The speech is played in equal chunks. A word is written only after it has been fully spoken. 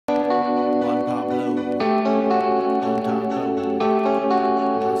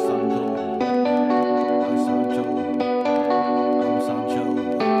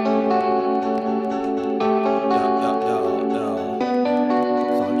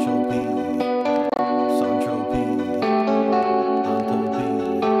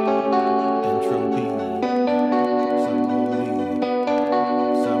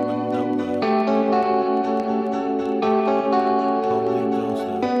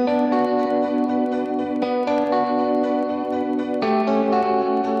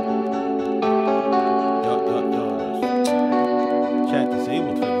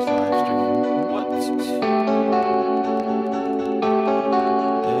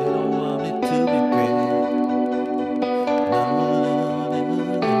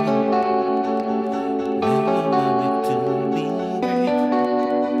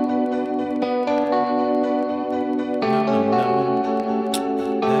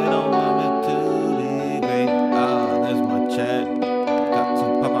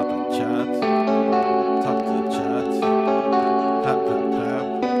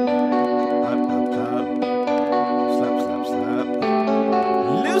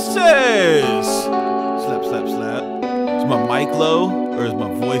Ellipses! Slap, slap, slap. Is my mic low or is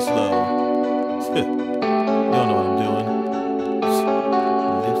my voice low? You don't know what I'm doing.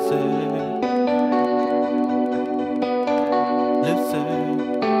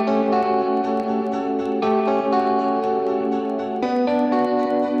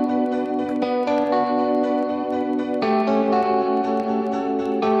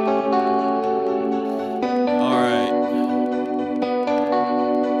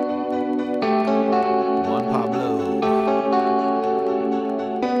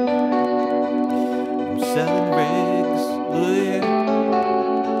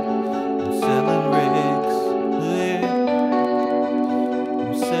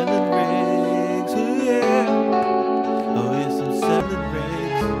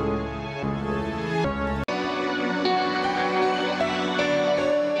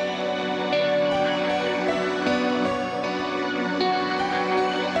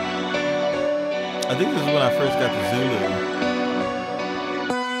 I think this is when I first got the Zulu.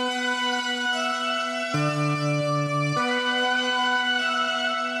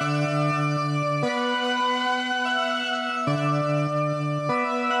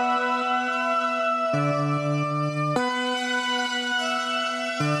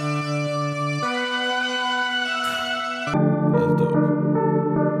 That's dope.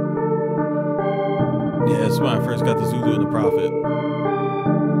 Yeah, this is when I first got the Zulu and the Prophet.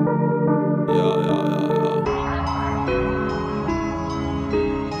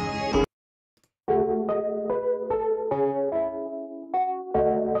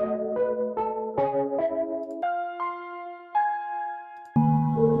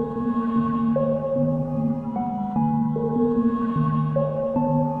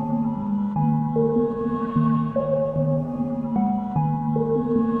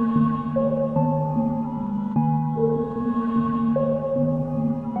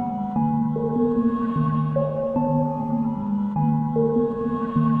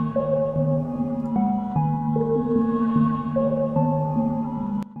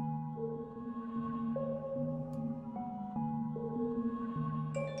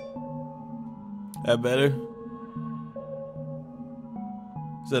 That better?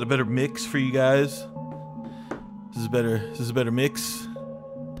 Is that a better mix for you guys? Is this a better mix?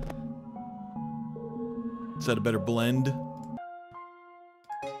 Is that a better blend?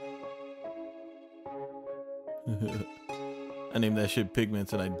 I named that shit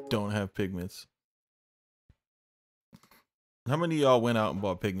Pigments and I don't have Pigments. How many of y'all went out and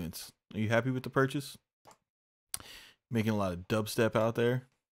bought Pigments? Are you happy with the purchase? Making a lot of dubstep out there.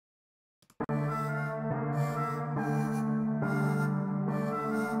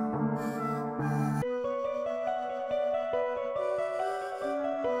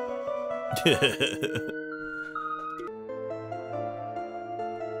 Oh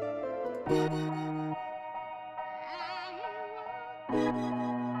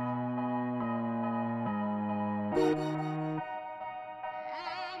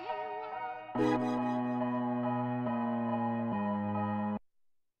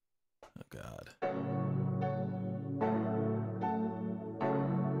God.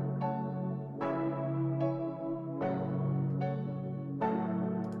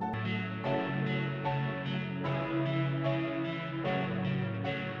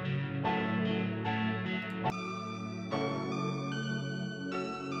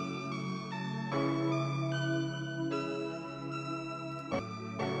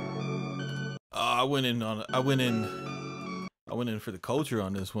 I went in for the culture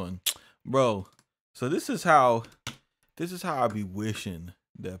on this one, bro. So this is how I be wishing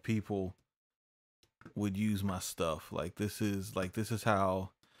that people would use my stuff. Like this is how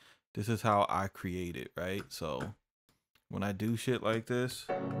I create it, right? So when I do shit like this,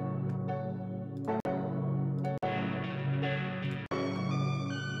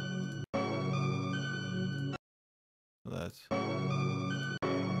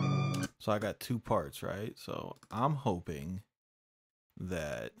 so I got two parts, right? So I'm hoping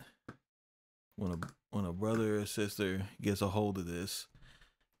that when a brother or sister gets a hold of this,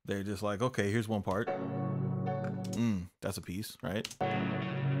 they're just like, okay, here's one part. That's a piece, right?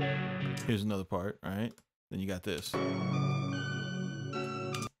 Here's another part, right? Then you got this, right?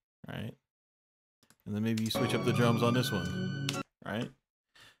 And then maybe you switch up the drums on this one, right?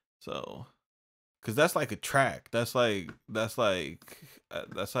 So, cause that's like a track. That's like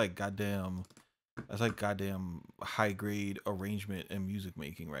goddamn high grade arrangement and music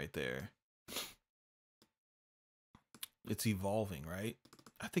making right there. It's evolving, right?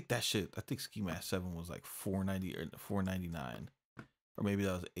 I think Ski Mask 7 was like $4.90 or $4.99, or maybe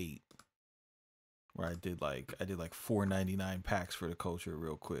that was 8. where I did like $4.99 packs for the culture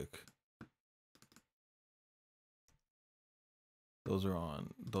real quick. Those are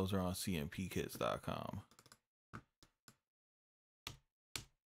on cmpkits.com.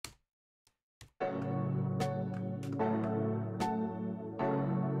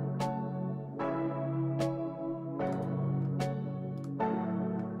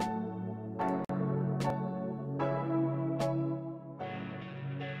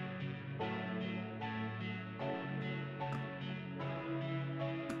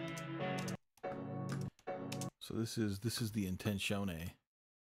 So this is the intenzione,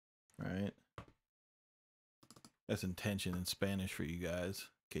 right? That's intention in Spanish for you guys,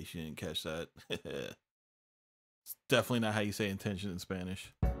 in case you didn't catch that. It's definitely not how you say intention in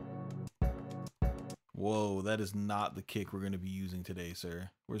Spanish. Whoa, that is not the kick we're going to be using today, sir.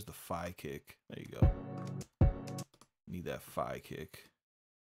 Where's the fi kick? There you go. Need that fi kick.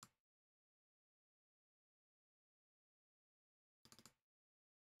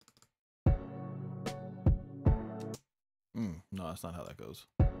 No, that's not how that goes.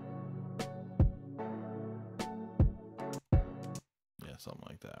 Yeah, something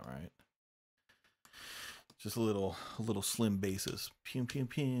like that, right? Just a little slim basis. Pum pum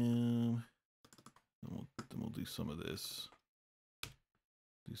pum. Then we'll do some of this.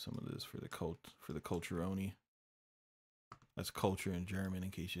 Do some of this for the culturoni. That's culture in German,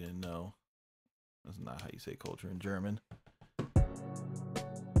 in case you didn't know. That's not how you say culture in German.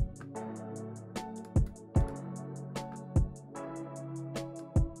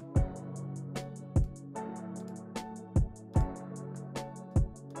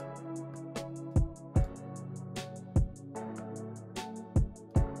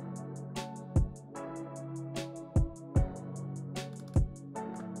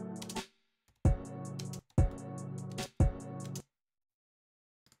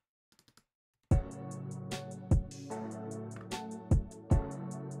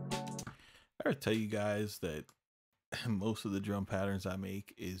 I tell you guys that most of the drum patterns I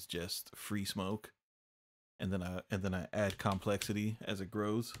make is just free smoke, and then I add complexity as it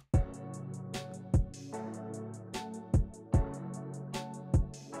grows.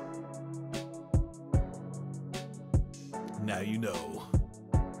 Now you know.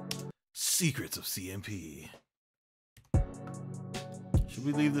 Secrets of CMP. Should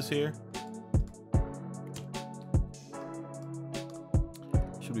we leave this here?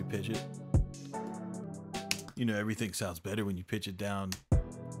 Should we pitch it? You know, everything sounds better when you pitch it down.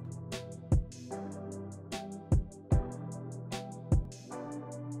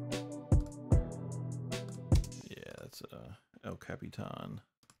 Yeah, that's El Capitan.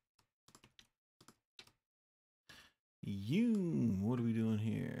 What are we doing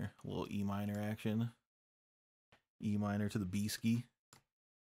here? A little E minor action. E minor to the B-ski.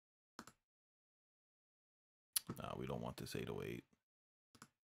 No, we don't want this 808.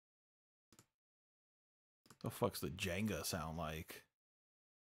 The fuck's the Jenga sound like?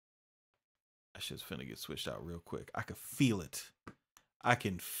 That shit's finna get switched out real quick. I can feel it. I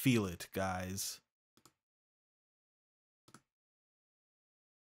can feel it, guys.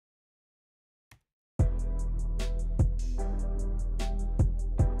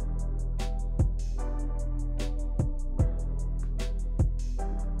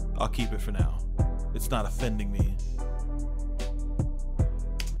 I'll keep it for now. It's not offending me.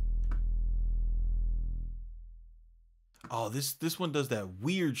 Oh, this one does that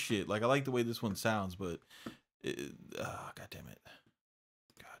weird shit. Like, I like the way this one sounds, but God damn it.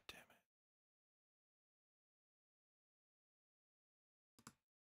 God damn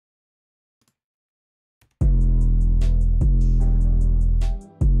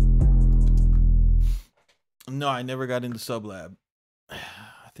it. No, I never got into Sublab. I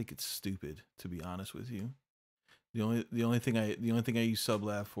think it's stupid, to be honest with you. The only thing I use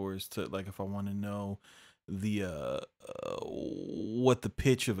Sublab for is to, like, if I want to know the what the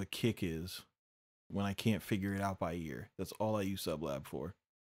pitch of a kick is when I can't figure it out by ear. That's all I use Sublab for.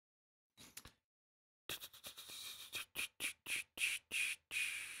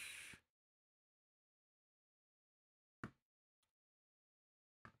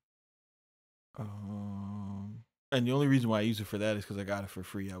 And the only reason why I use it for that is because I got it for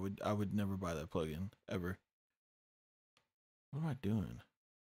free. I would never buy that plugin ever. What am I doing?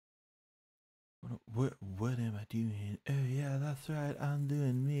 What am I doing? Oh yeah, that's right. I'm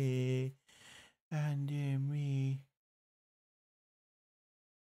doing me. I'm doing me.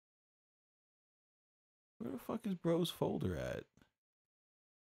 Where the fuck is bro's folder at?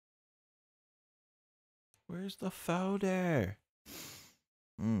 Where's the folder?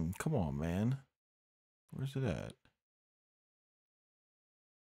 Come on, man. Where's it at?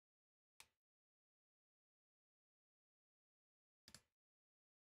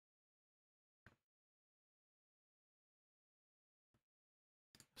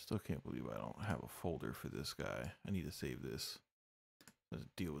 Still can't believe I don't have a folder for this guy. I need to save this. Let's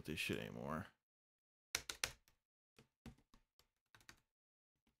deal with this shit anymore.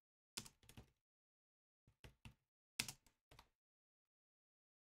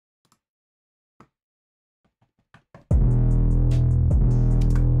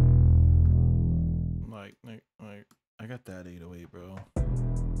 Like, I got that 808, bro.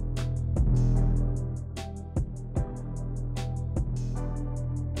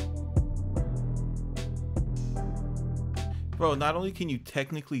 Bro, not only can you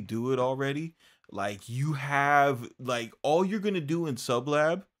technically do it already, like you have, like all you're going to do in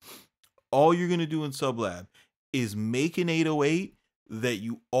Sublab, is make an 808 that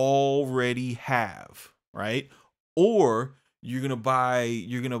you already have, right? Or you're gonna buy,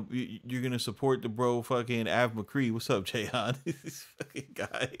 you're gonna support the bro fucking Av McCree. What's up, Jayon? This fucking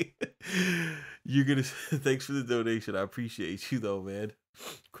guy. You're gonna thanks for the donation. I appreciate you though, man.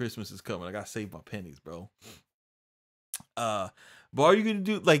 Christmas is coming. I gotta save my pennies, bro. But all you're gonna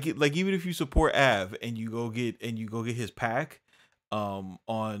do, like even if you support Av and you go get his pack, on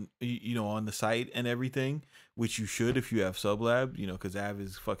on the site and everything, which you should if you have Sublab, because Av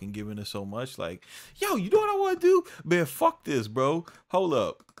is fucking giving us so much. Like, yo, you know what I want to do, man? Fuck this, bro. Hold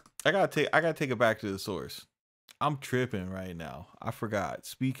up, I gotta take it back to the source. I'm tripping right now. I forgot.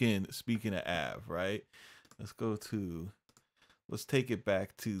 Speaking of Av, right? Let's take it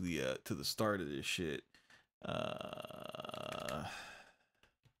back to the start of this shit.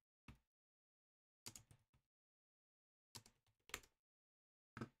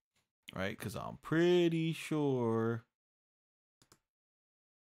 Right, because I'm pretty sure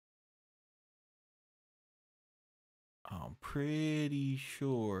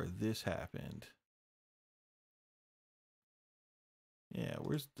this happened. Yeah,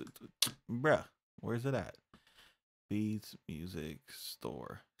 where's bruh? Where's it at? Beats, music,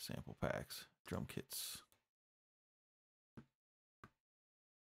 store, sample packs, drum kits.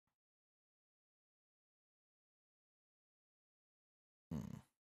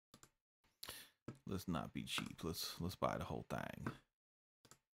 Let's not be cheap. Let's buy the whole thing.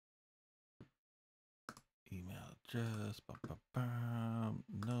 Email address,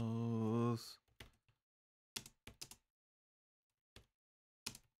 nose.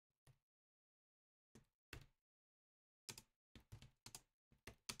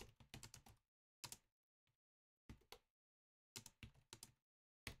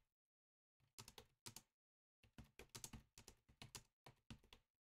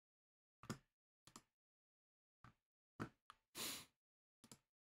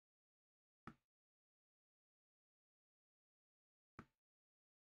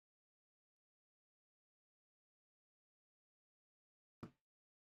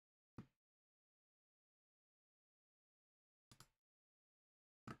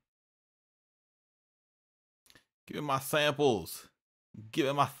 Give me my samples. Give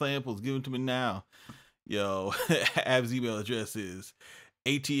me my samples. Give them to me now. Yo, Av's email address is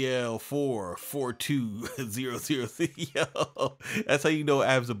ATL44200. Yo, that's how you know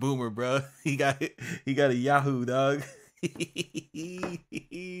Av's a boomer, bro. He got a Yahoo, dog. That's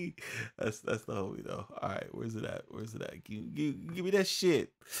the homie though. All right, where's it at? Give me that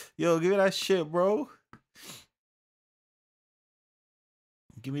shit. Yo, give me that shit, bro.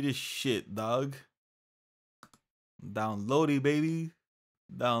 Give me this shit, dog. Downloady, baby.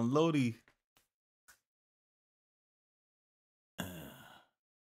 Downloady.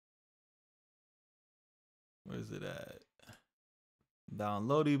 Where's it at?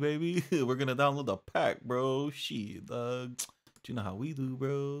 Downloady, baby. We're gonna download the pack, bro. Shit, dog. Do you know how we do,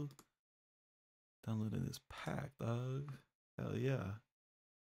 bro? Downloading this pack, dog. Hell yeah.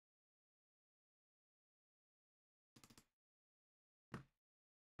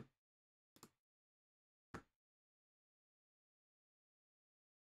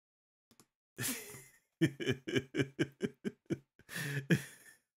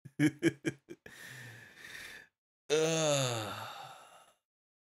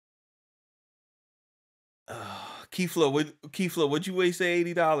 Keyflow, what'd you waste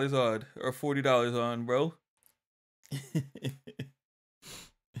 $80 on or $40 on, bro?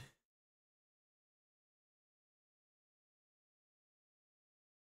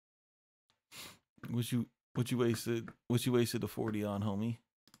 What you wasted the 40 on, homie?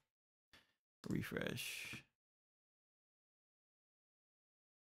 Refresh.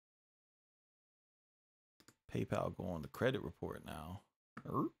 PayPal go on the credit report now.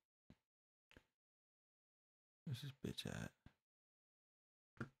 Where's this bitch at?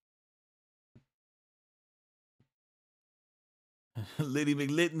 Liddy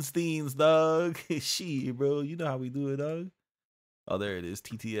McLittensteins, dog. Shit, bro. You know how we do it, dog. Oh, there it is.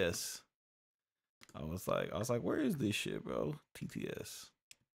 TTS. I was like, where is this shit, bro? TTS.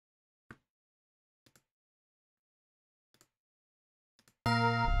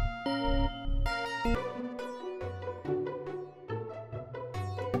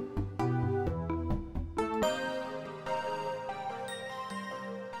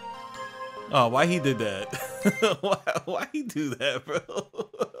 Oh, why he did that? why he do that, bro?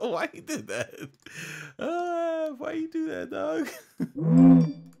 Why he did that? Why you do that, dog?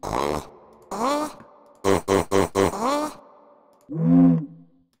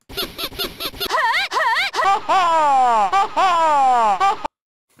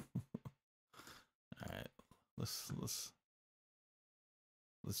 Alright, let's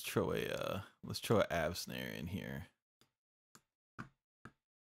throw a ab snare in here.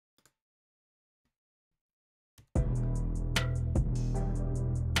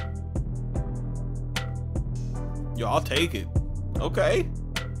 Yo, I'll take it. Okay.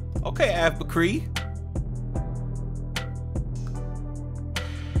 Okay, Av McCree.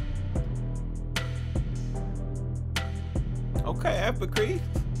 Okay, Av McCree.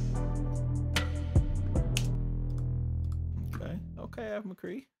 Okay, Av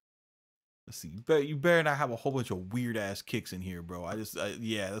McCree. Let's see. You better not have a whole bunch of weird ass kicks in here, bro.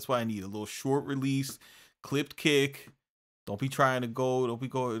 Yeah, that's why I need a little short release, clipped kick. Don't be trying to go. Don't be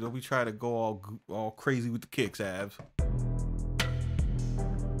trying to go all crazy with the kicks, Av.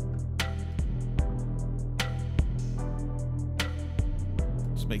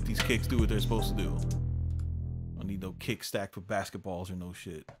 Just make these kicks do what they're supposed to do. Don't need no kick stacked with basketballs or no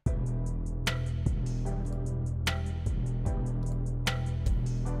shit.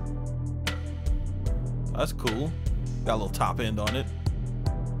 That's cool. Got a little top end on it.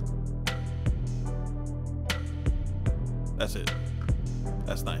 That's it.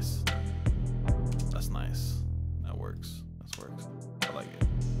 That's nice. That's nice. That works. That works. I like it.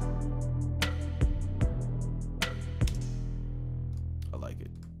 I like it.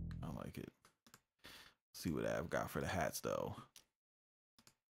 I like it. Let's see what I've got for the hats though.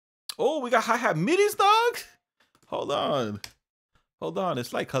 Oh, we got hi-hat middies, dog. Hold on. Hold on.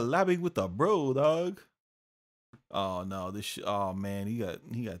 It's like collabing with the bro, dog. Oh no, oh man, he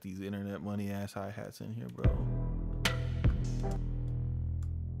got these internet money ass hi-hats in here, bro.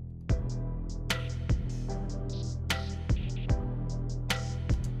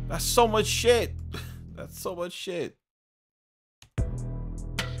 That's so much shit. That's so much shit.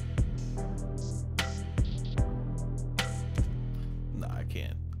 Nah, I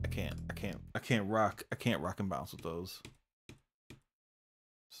can't rock and bounce with those.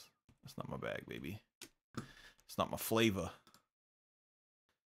 That's not my bag, baby. It's not my flavor.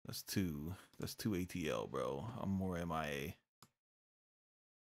 That's too ATL, bro. I'm more MIA.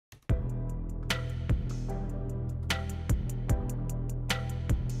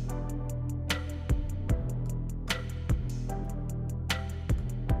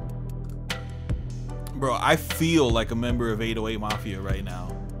 Bro, I feel like a member of 808 Mafia right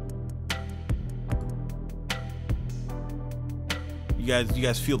now. You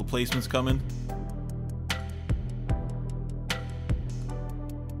guys feel the placements coming?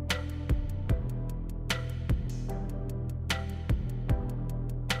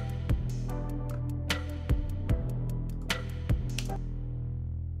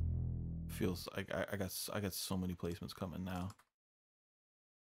 Feels like I got so many placements coming now.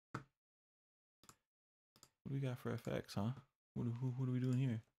 What do we got for FX, huh? What are we doing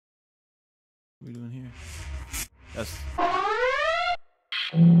here? What are we doing here? That's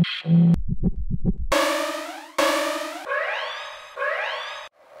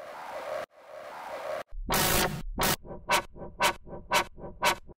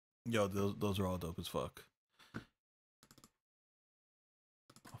yo, those are all dope as fuck.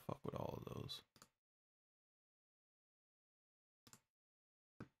 I'll fuck with all of those.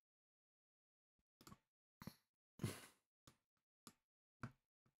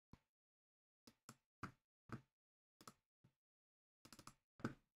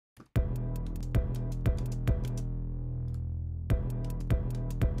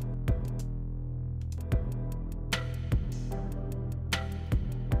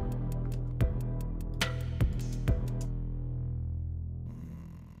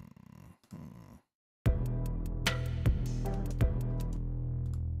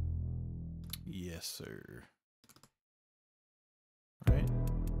 Yes, sir. All right.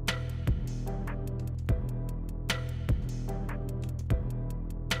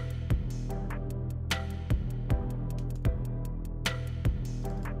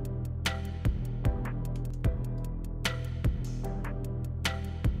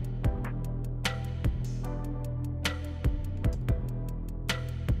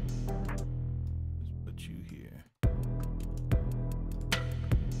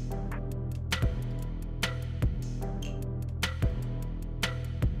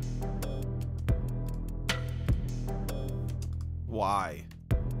 Why?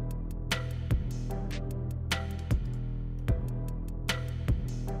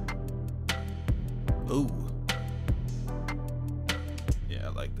 Ooh. Yeah, I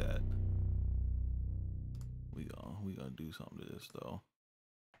like that. We gonna do something to this though.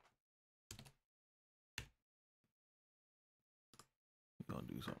 We gonna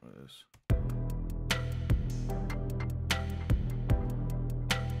do something to this.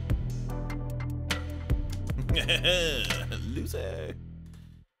 Loser.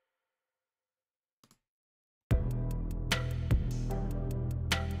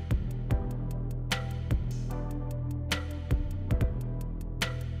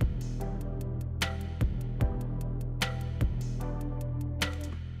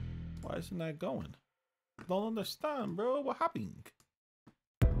 Why isn't that going? Don't understand, bro. What happened?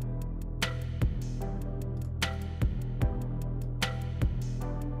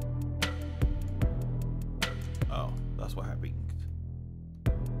 Oh, that's what happened.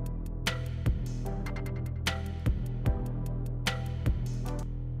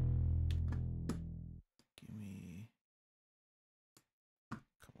 Give me.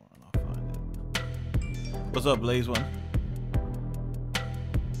 Come on, I'll find it. What's up, Blaze One?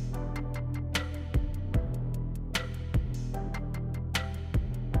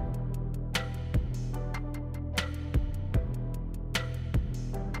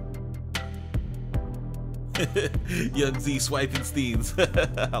 Young Z swiping steens.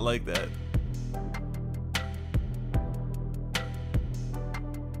 I like that.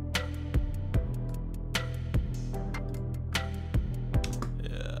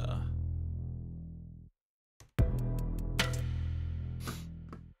 Yeah.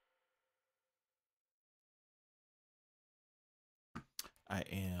 I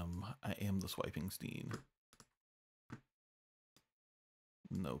am the swiping steen.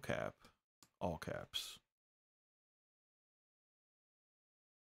 No cap. All caps.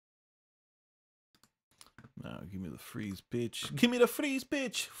 Now give me the freeze, bitch. Give me the freeze,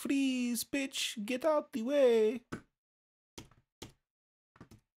 bitch. Freeze, bitch. Get out the way.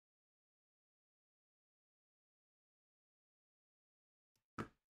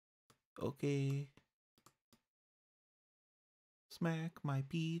 Okay. Smack my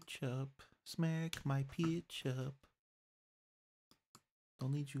peach up. Smack my peach up.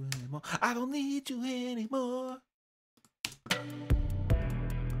 Don't need you anymore. I don't need you anymore.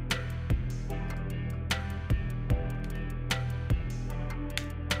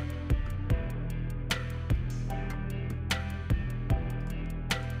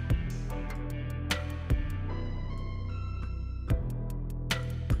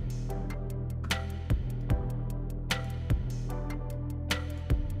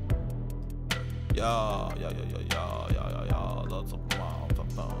 Yeah. That's a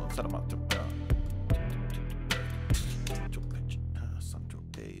Sancho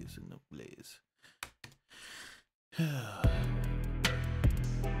days in the blaze.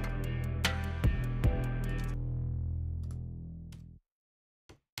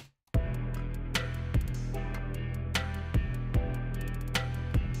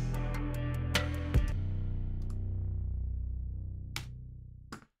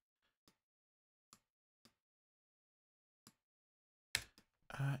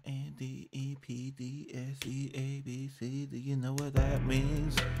 INDEPDSEABC. Do you know what that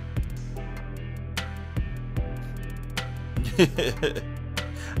means?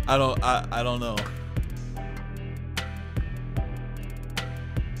 I don't know.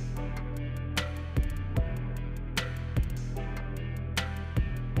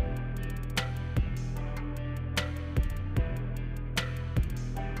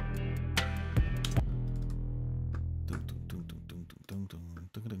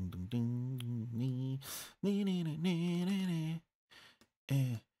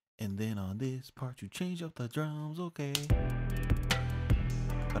 And then on this part you change up the drums, okay?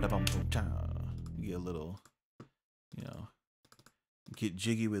 You get a little, you know, get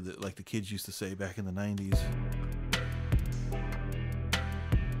jiggy with it like the kids used to say back in the 90s.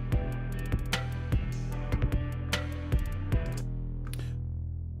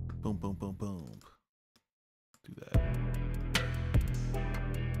 Boom, boom, boom, boom. Do that.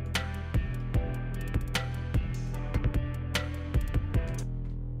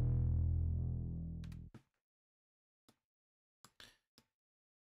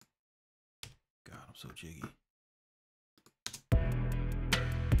 God, I'm so jiggy.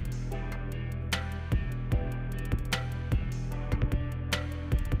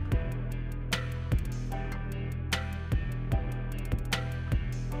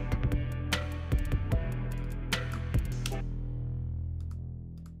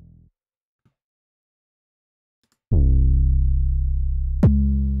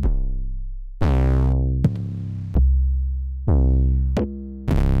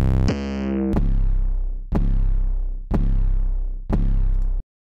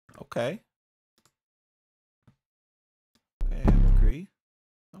 Okay. Okay, I agree.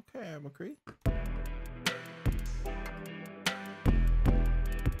 Okay, I agree.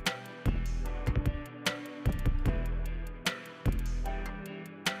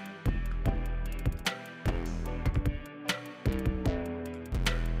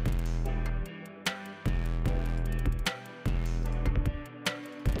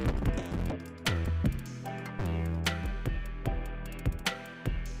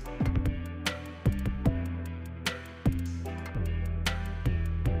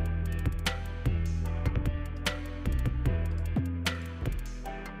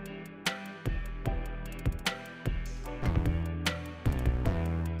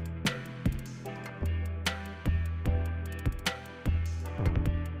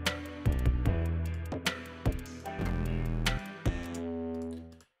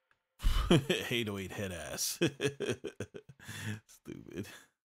 Hate to eat head ass. Stupid.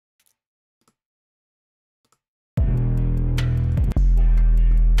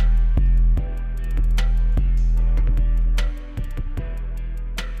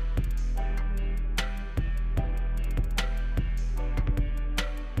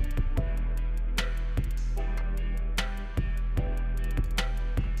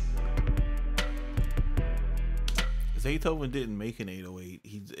 Zaytoven didn't make an 808.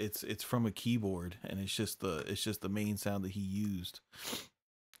 It's from a keyboard, and it's just the main sound that he used.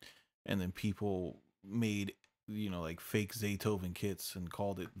 And then people made, you know, like fake Zaytoven kits and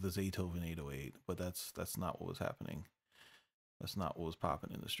called it the Zaytoven 808. But that's not what was happening. That's not what was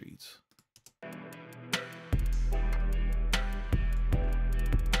popping in the streets.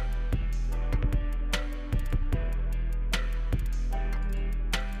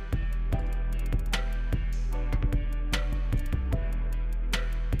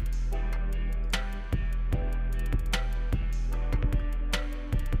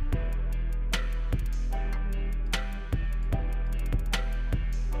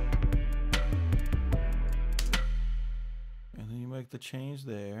 The change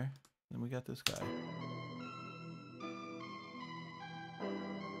there. Then we got this guy.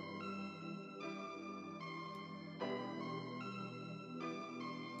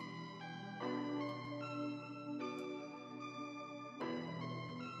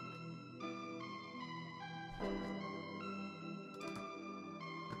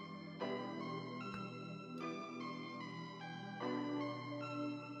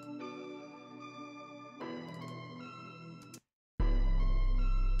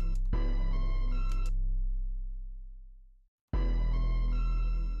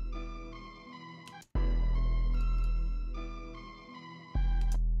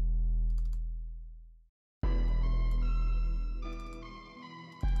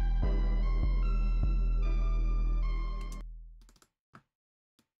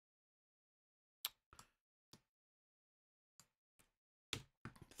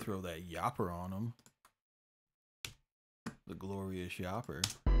 Throw that yopper on him. The glorious yopper.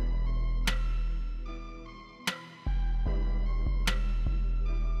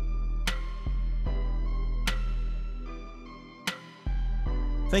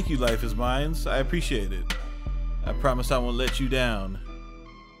 Thank you, Life is Mines. I appreciate it. I promise I won't let you down.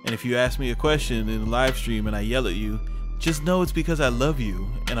 And if you ask me a question in the live stream and I yell at you, just know it's because I love you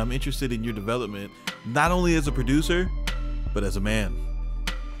and I'm interested in your development, not only as a producer, but as a man.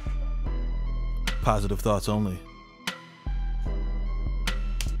 Positive thoughts only.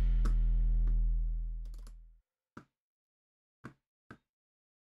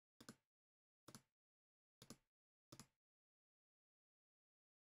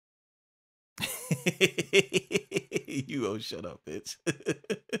 You oh shut up, bitch.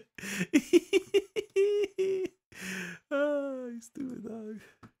 Oh, you stupid dog.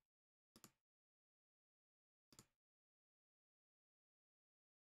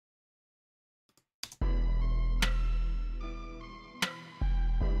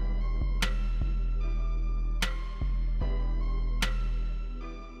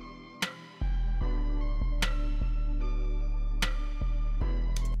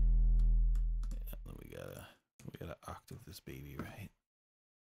 We gotta octave this baby, right?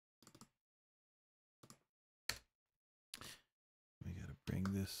 We gotta bring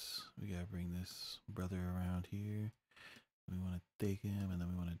this brother around here. We want to take him and then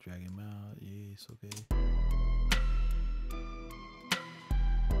we want to drag him out. Yes, okay.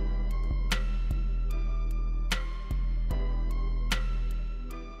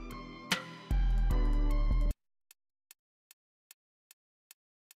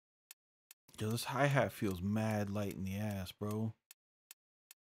 Yo, this hi-hat feels mad light in the ass, bro.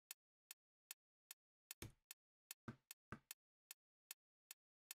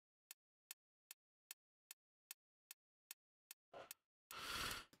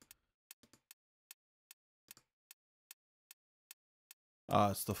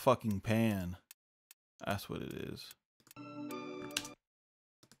 It's the fucking pan. That's what it is.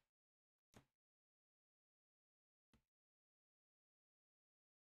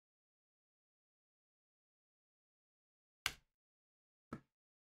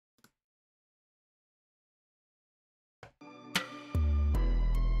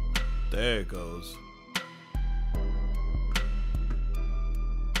 There it goes.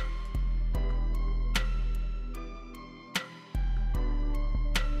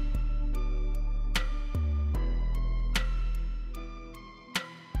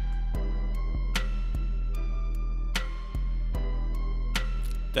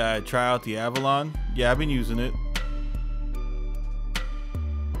 Did I try out the Avalon? Yeah, I've been using it.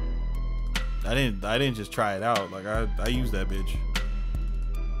 I didn't just try it out. Like I use that bitch.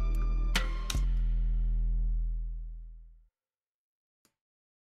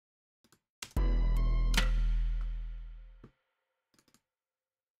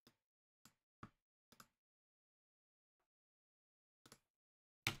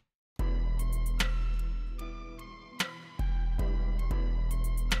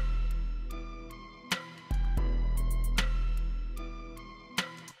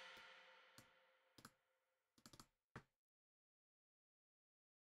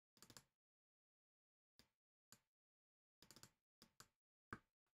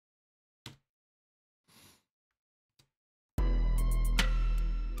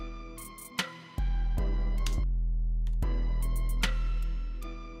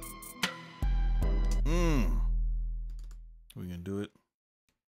 We're gonna do it.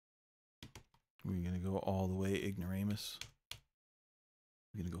 We're gonna go all the way ignoramus.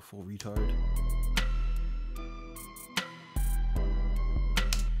 We're gonna go full retard.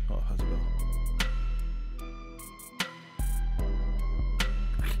 Oh, how's it go?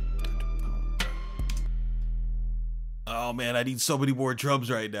 Oh man, I need so many more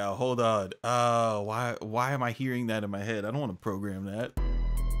drums right now. Hold on. Why am I hearing that in my head? I don't want to program that.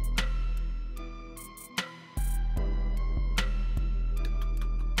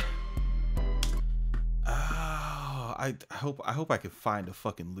 I hope I can find a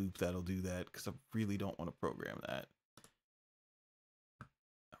fucking loop that'll do that, because I really don't want to program that.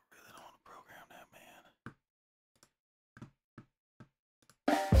 I really don't want to program that, man.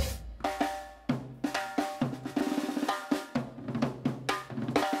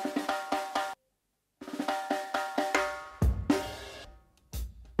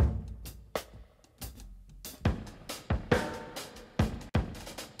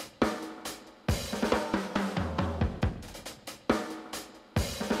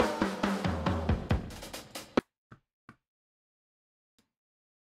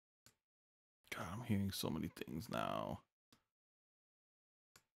 I'm hearing so many things now.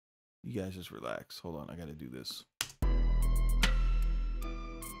 You guys just relax. Hold on, I gotta do this.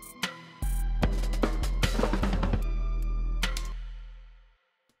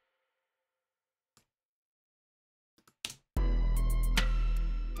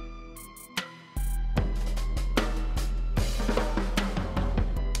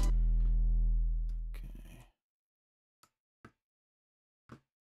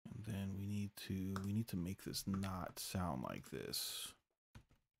 We need to make this not sound like this.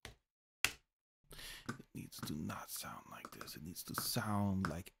 It needs to not sound like this. It needs to sound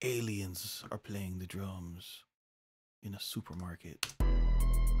like aliens are playing the drums in a supermarket.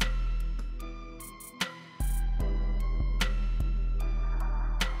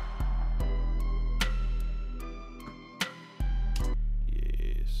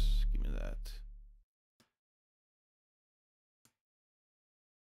 Yes, give me that.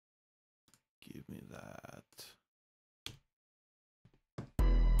 Give me that.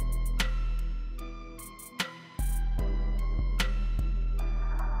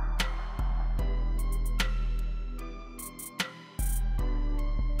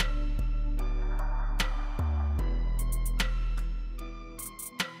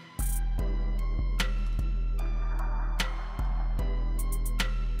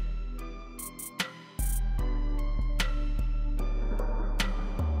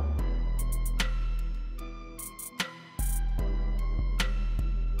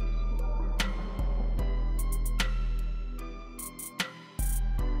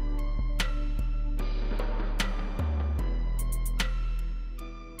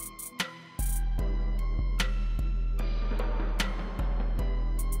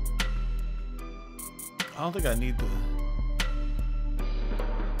 I don't think I need the...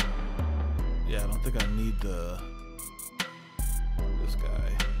 Yeah, I don't think I need the... This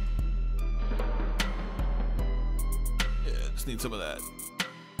guy. Yeah, just need some of that.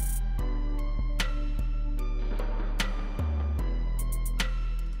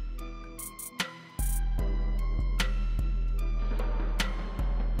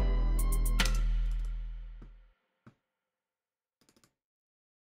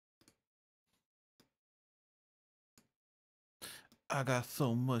 I got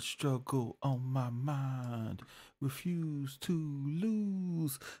so much struggle on my mind. Refuse to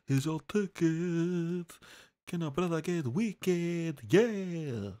lose. Here's your ticket. Can a brother get wicked?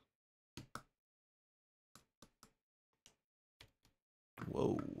 Yeah.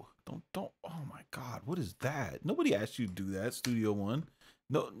 Whoa. Don't. Oh my God. What is that? Nobody asked you to do that, Studio One.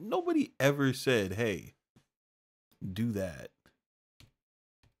 No, nobody ever said, hey, do that.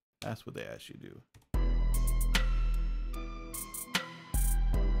 That's what they asked you to do.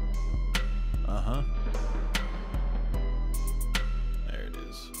 Uh-huh. There it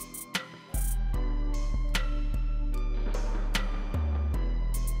is.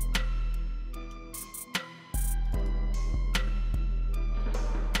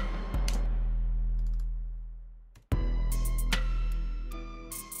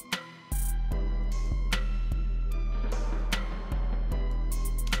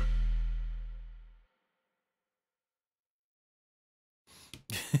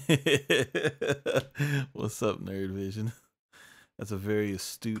 What's up, Nerd Vision? That's a very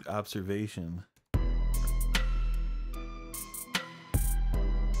astute observation.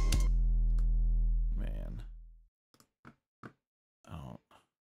 Man.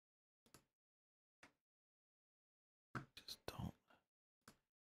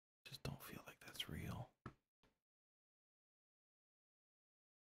 Just don't feel like that's real.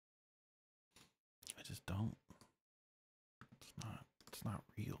 I just don't. It's not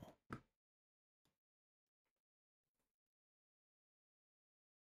real.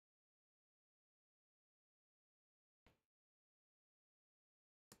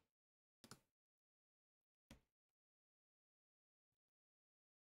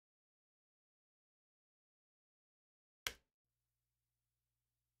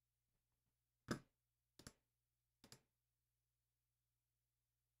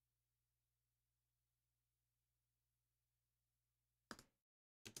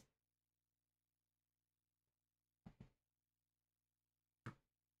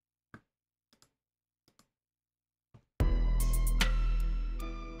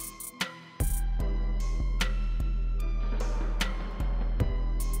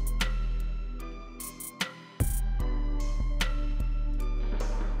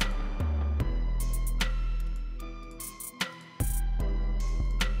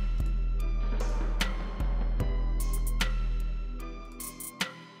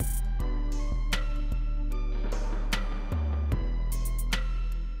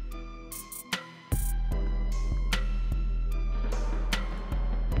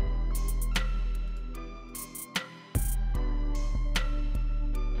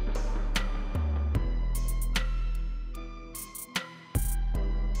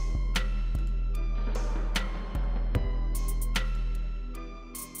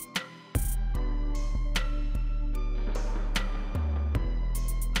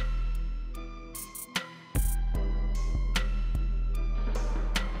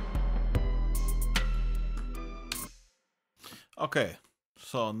 Okay,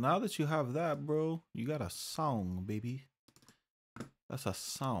 so now that you have that, bro, you got a song, baby. That's a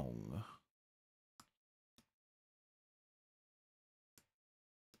song.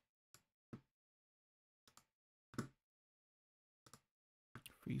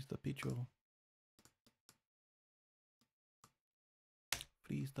 Freeze the picture.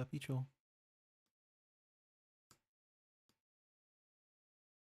 Freeze the picture.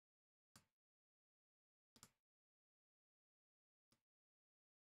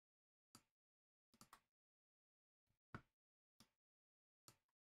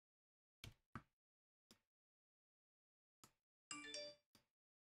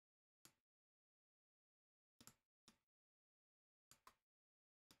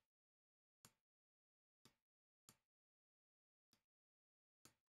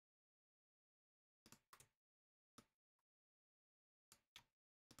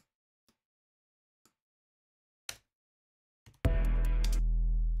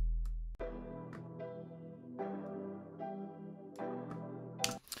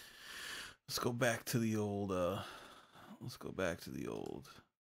 Let's go back to the old, let's go back to the old.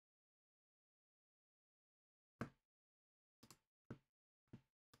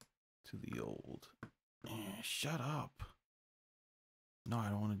 Shut up. No, I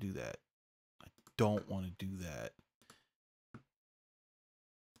don't want to do that. I don't want to do that.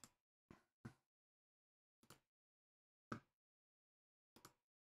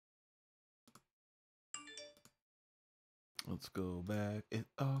 Let's go back. It's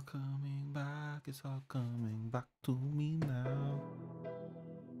all coming back. It's all coming back to me now.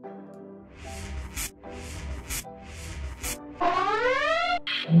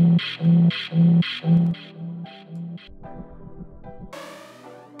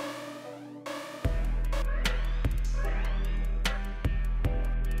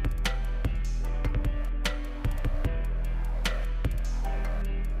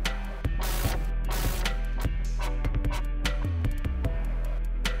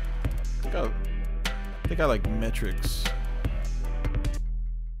 I think I like metrics.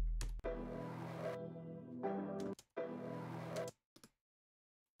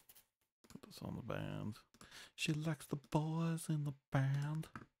 Put this on the band. She likes the boys in the band.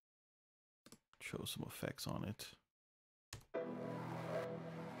 Show some effects on it.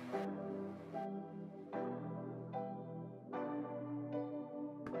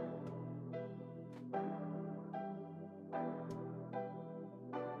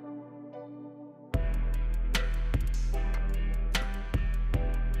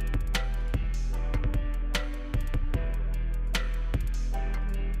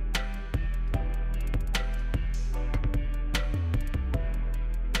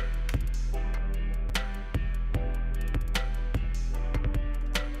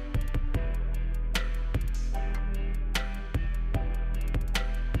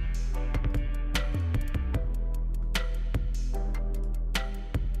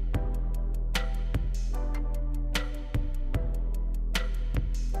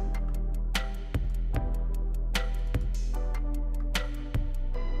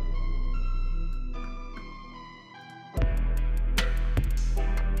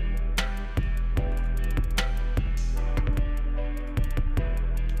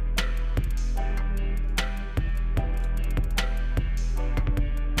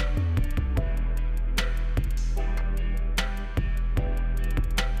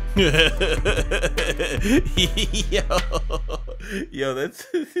 yo, that's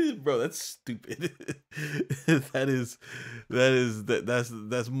bro, that's stupid. That's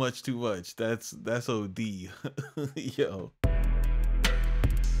much too much. That's OD. Yo.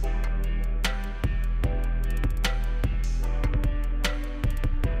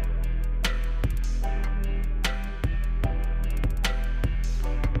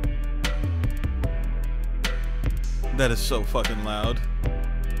 That is so fucking loud.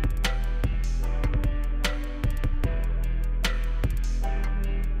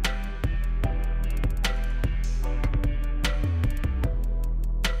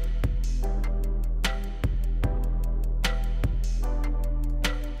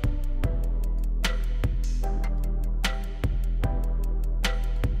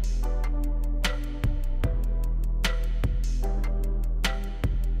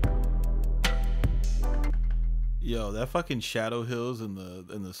 Yo, that fucking Shadow Hills and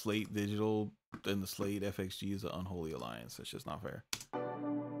the Slate Digital and the Slate FXG is an unholy alliance. That's just not fair.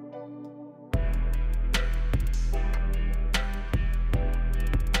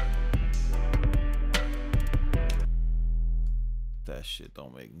 That shit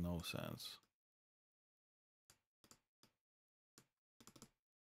don't make no sense.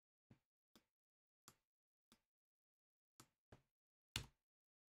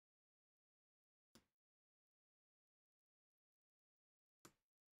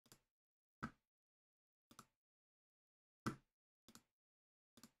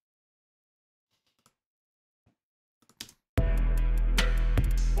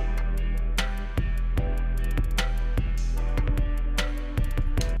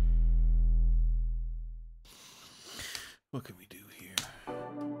 What can we do here?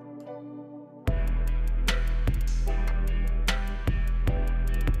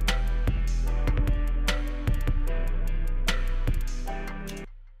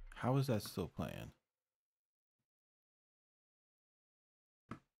 How is that still playing?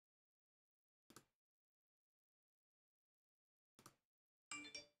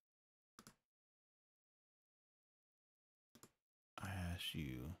 I asked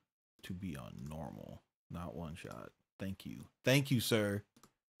you to be on normal, not one shot. Thank you. Thank you, sir.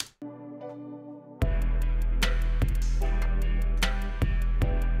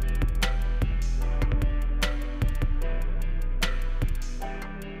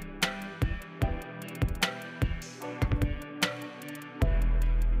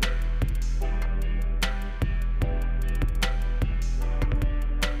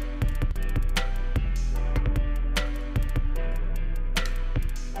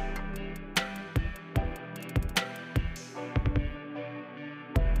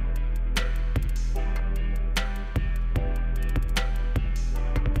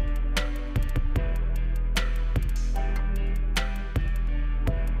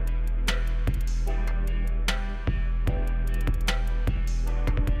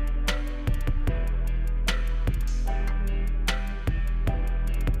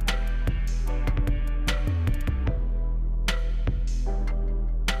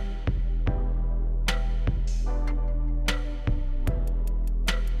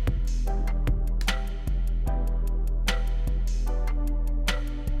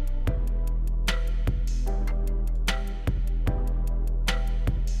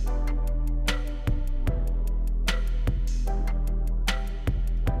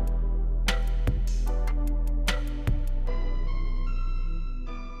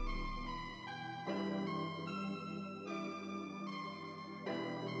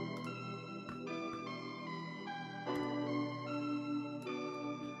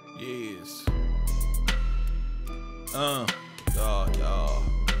 Yes. Y'all.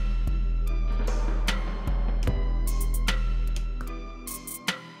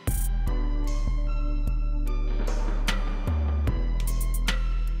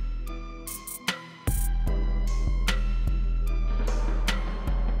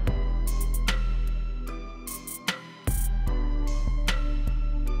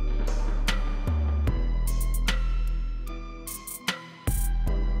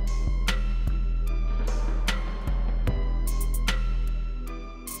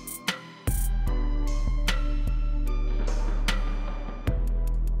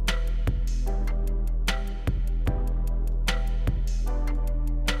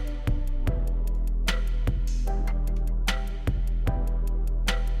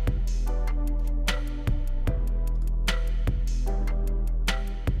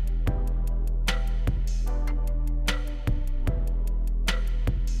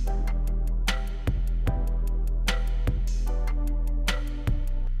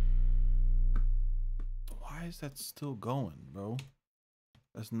 That's still going, bro.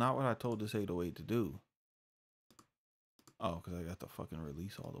 That's not what I told this 808 to do. Oh, because I got the fucking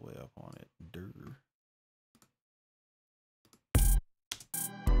release all the way up on it. Durr.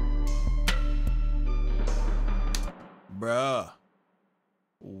 Bruh.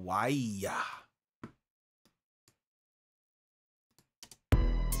 Why?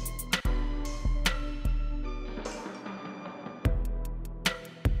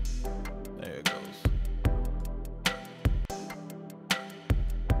 There it goes.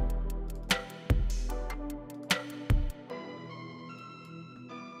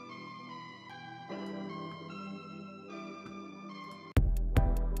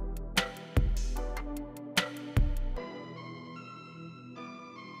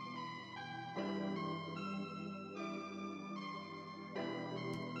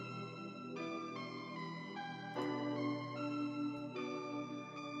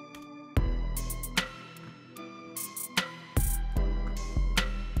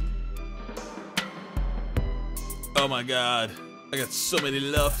 Oh my god, I got so many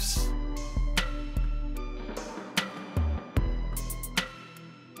luffs.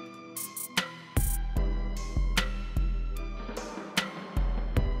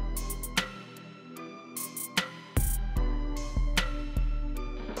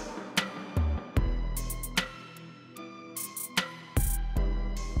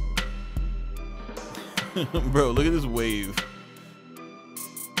 Bro, look at this wave.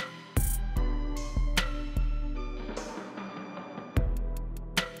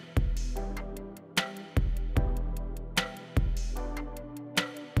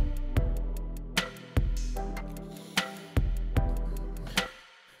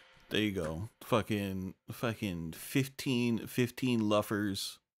 There you go. Fucking 15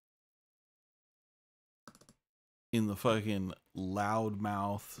 luffers in the fucking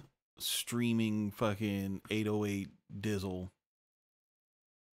loudmouth streaming fucking 808 dizzle.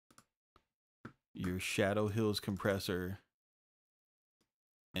 Your Shadow Hills compressor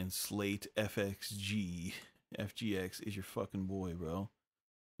and Slate FXG FGX is your fucking boy, bro.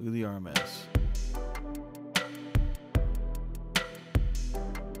 Look at the RMS.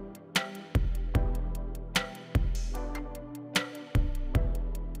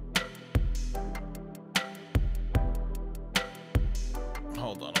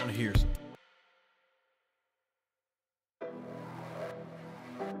 Hold on, I want to hear some.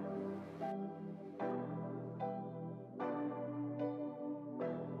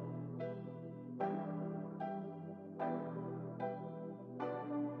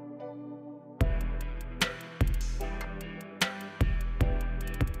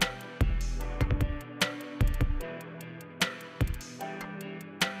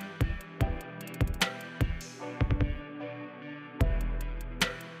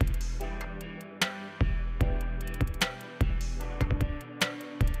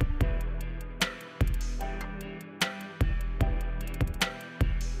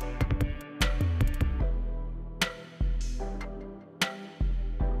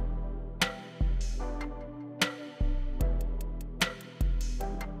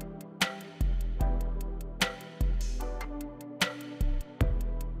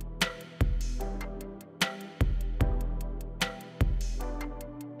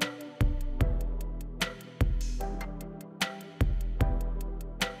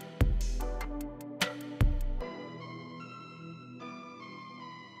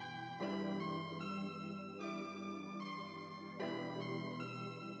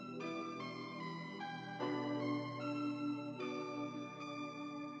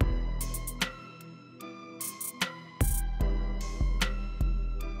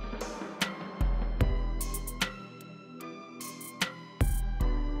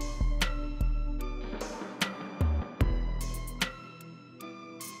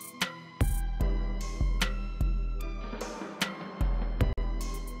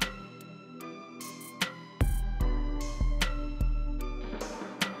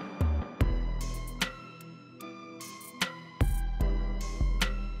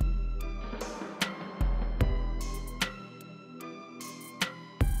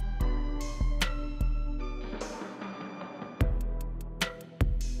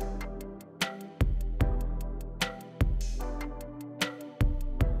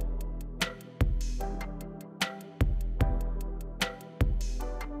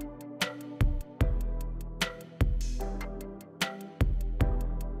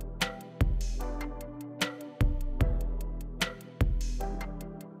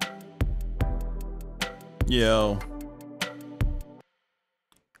 Yo.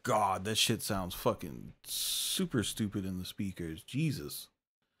 God, that shit sounds fucking super stupid in the speakers. Jesus.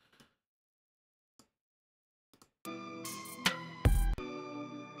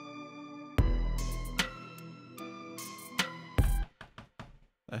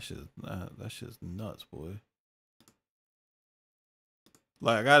 That shit's nuts, boy.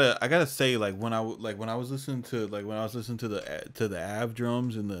 Like I gotta say, like when I was listening to the Av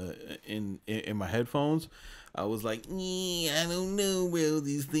drums in my headphones, I was like, I don't know, bro.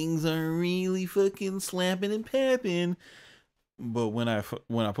 These things are really fucking slapping and papping. But when I put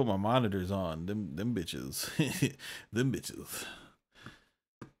my monitors on, them bitches, them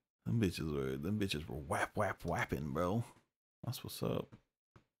bitches were whapping, bro. That's what's up.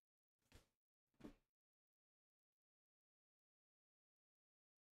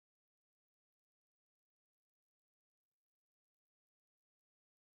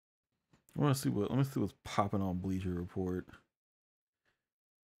 Let me see what's popping on Bleacher Report.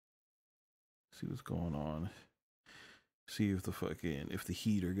 See what's going on. See if the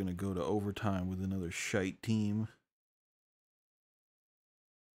Heat are gonna go to overtime with another shite team.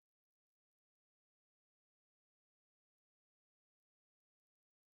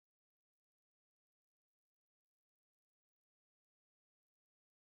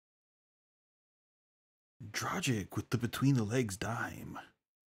 Dragic with the between the legs dime.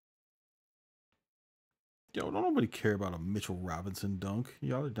 Yo, don't nobody care about a Mitchell Robinson dunk.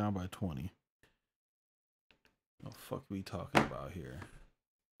 Y'all are down by 20. What the fuck we talking about here?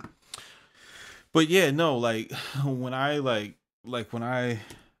 But yeah, no, like when I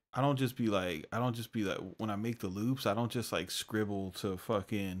I don't just be like when I make the loops, I don't just like scribble to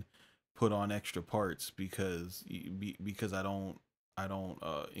fucking put on extra parts because I don't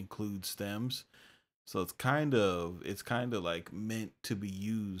include stems. So it's kind of like meant to be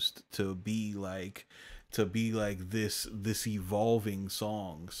used to be like this evolving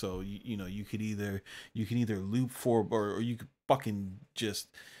song. So you know you can either loop for or you could fucking just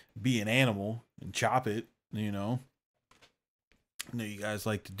be an animal and chop it, you know. I know you guys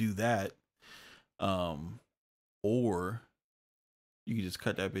like to do that. Or you can just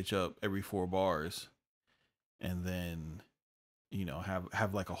cut that bitch up every 4 bars and then, you know,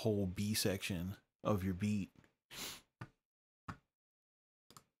 have like a whole B section of your beat.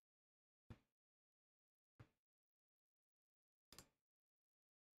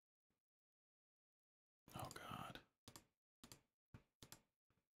 Oh God.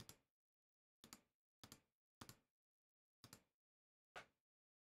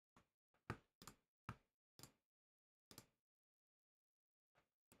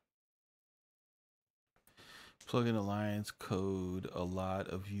 Plugin Alliance code a lot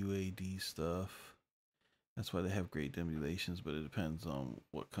of UAD stuff. That's why they have great emulations, but it depends on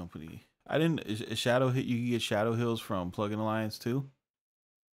what company. I didn't. Is Shadow Hit? You can get Shadow Hills from Plugin Alliance too.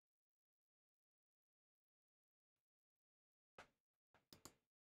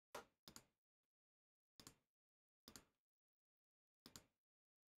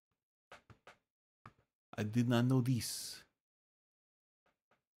 I did not know this.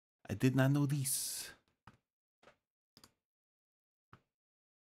 I did not know this.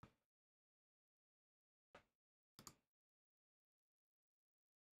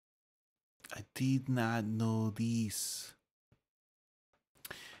 I did not know this.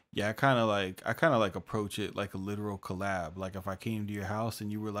 Yeah, I kind of like approach it like a literal collab. Like if I came to your house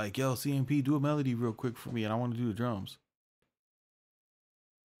and you were like, "Yo, CMP, do a melody real quick for me, and I want to do the drums."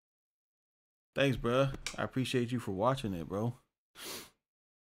 Thanks, bro. I appreciate you for watching it, bro.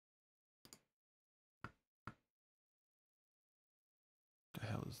 The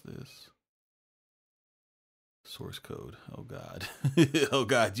hell is this? Source code. Oh God. Oh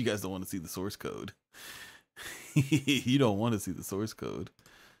God, you guys don't want to see the source code. You don't want to see the source code.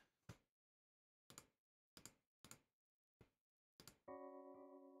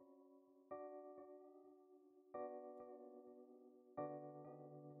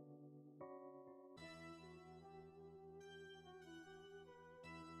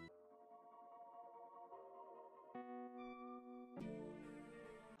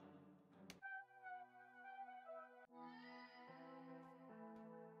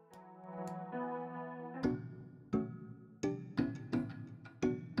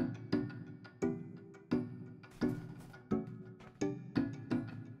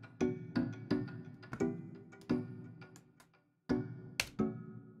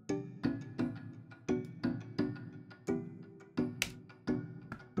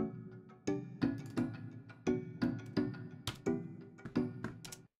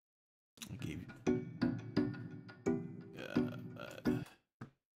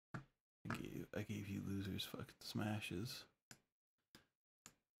 There's fucking smashes.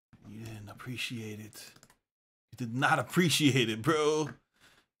 You didn't appreciate it. You did not appreciate it, bro.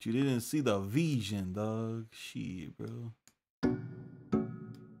 You didn't see the vision, dog. Shit, bro.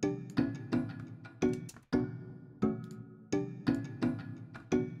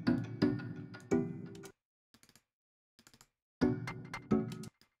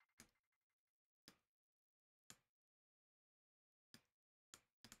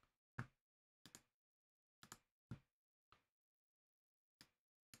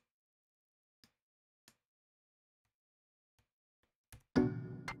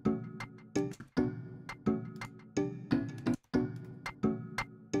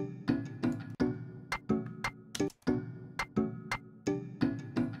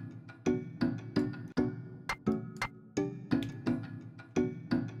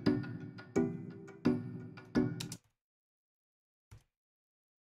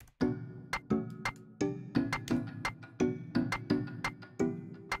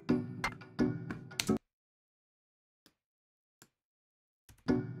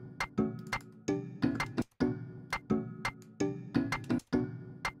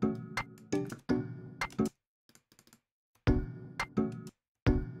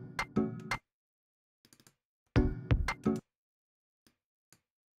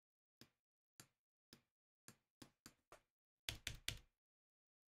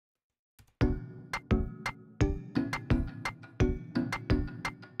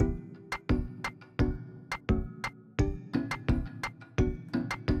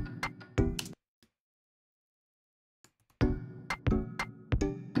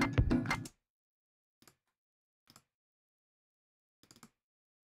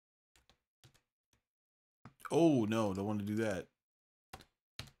 Oh no, don't want to do that.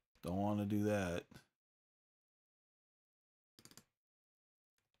 Don't want to do that.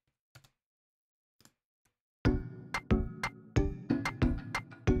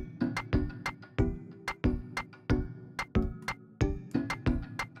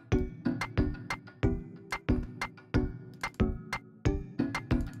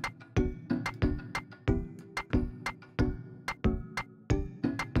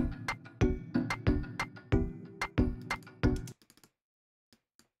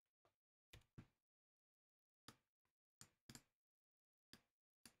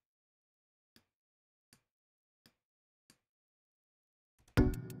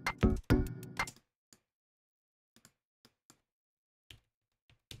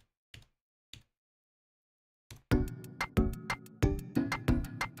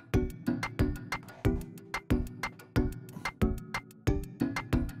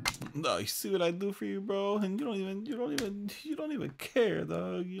 No, you see what I do for you, bro, and you don't even care,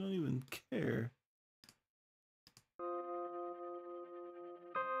 dog. You don't even care.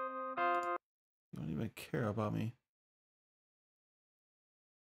 You don't even care about me.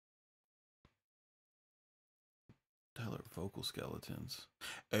 Tyler vocal skeletons.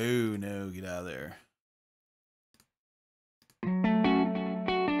 Oh no, get out of there.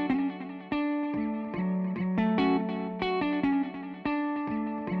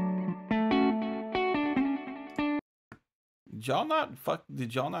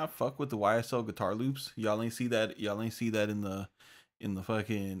 Did y'all not fuck with the YSL guitar loops? Y'all ain't see that in the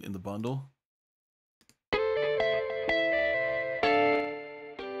fucking bundle?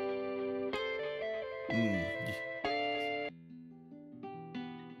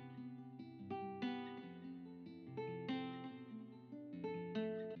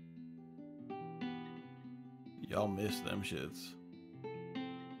 Y'all missed them shits.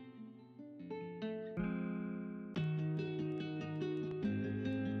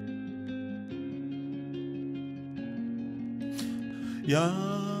 Yeah,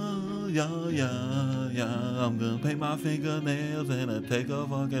 I'm gonna paint my fingernails and I take a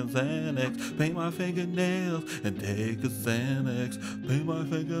fucking Xanax. Paint my fingernails and take a Xanax. Paint my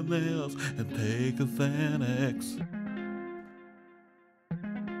fingernails and take a Xanax.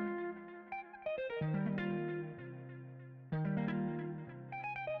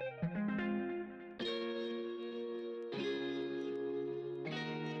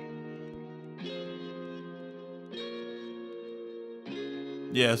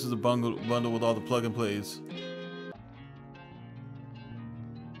 Yeah, this is a bundle with all the plug and plays.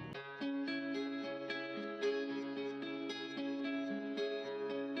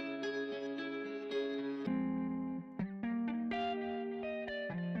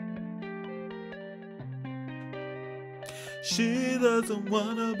 She doesn't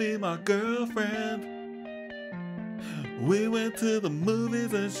wanna be my girlfriend. We went to the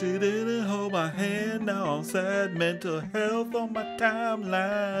movies and she didn't hold my hand. Now I'm sad, mental health on my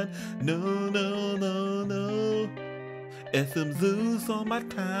timeline. No, no, no, no. SM Zeus on my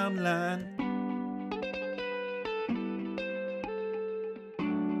timeline.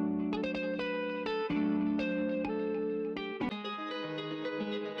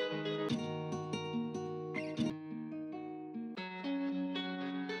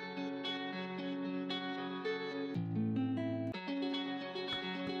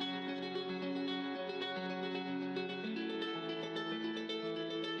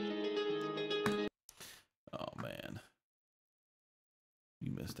 Oh man,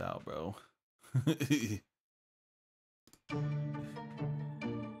 you missed out, bro.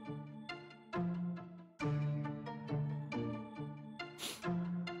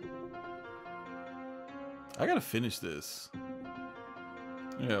 I gotta finish this.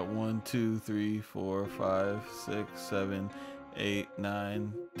 I got 1, 2, 3, 4, 5, 6, 7, 8,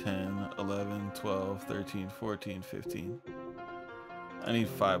 9, 10, 11, 12, 13, 14, 15. I need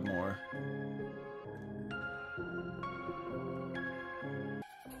 5 more.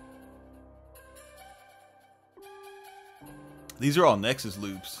 These are all Nexus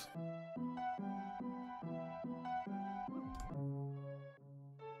loops.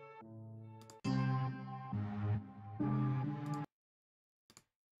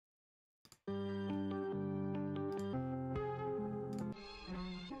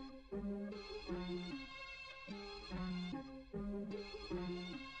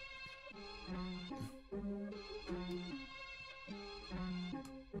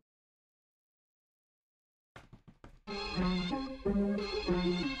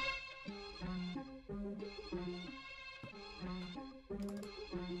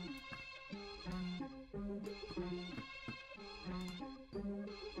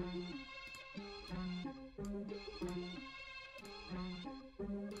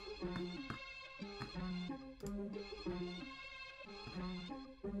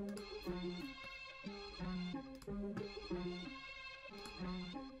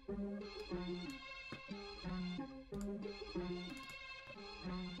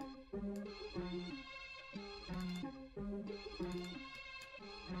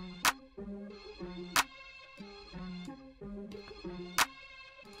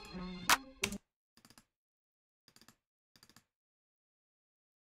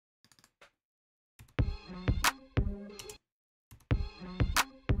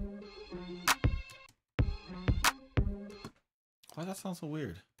 Why does that sound so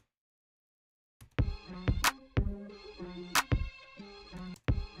weird?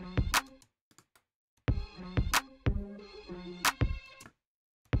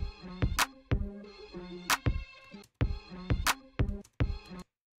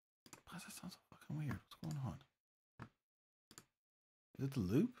 Why does that sound so fucking weird? What's going on? Is it the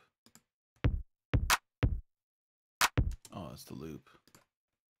loop? Oh, it's the loop.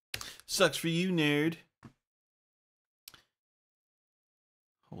 Sucks for you, nerd.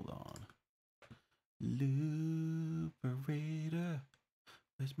 Hold on. Looperator.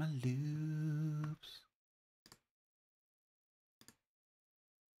 Where's my loops?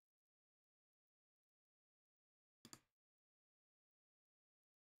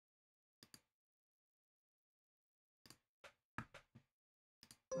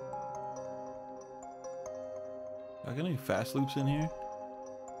 I got any fast loops in here?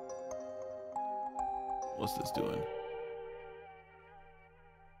 What's this doing?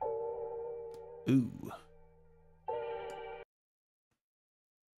 Ooh.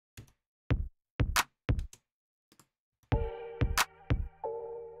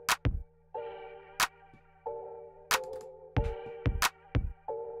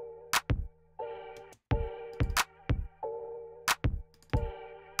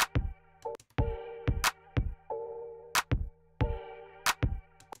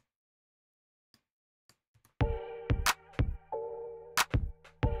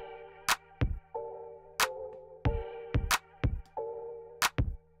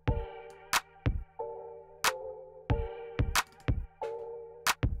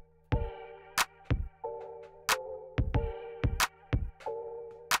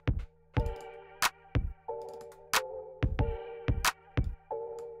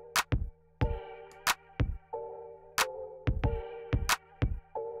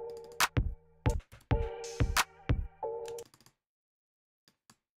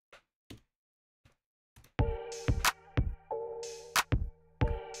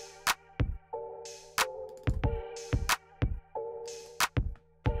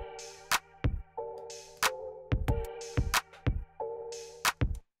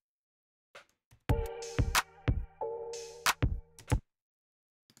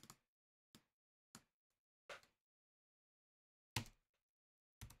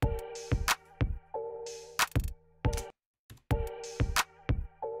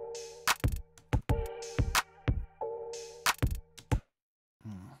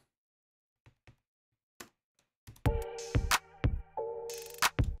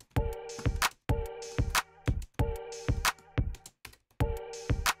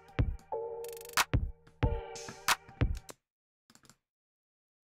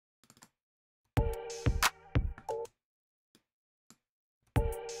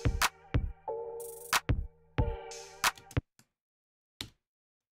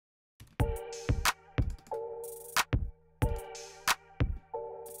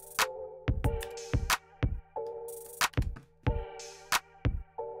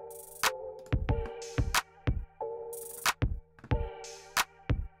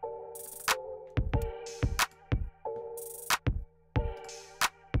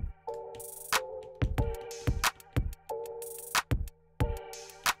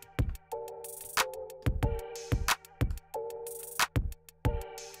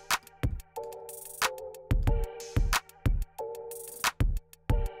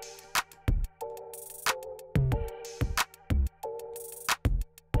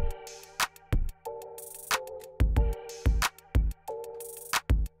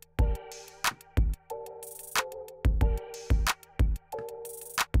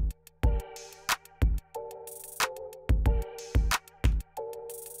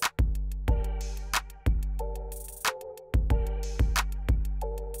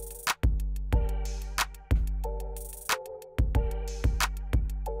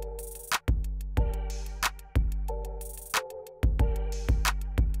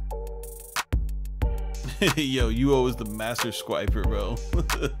 Yo, you always the master swiper, bro.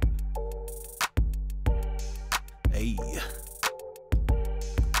 Hey.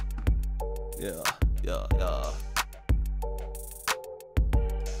 Yeah, yeah, yeah.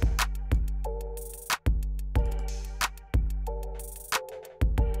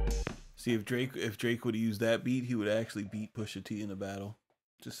 See, if Drake would have used that beat, he would actually beat Pusha T in a battle.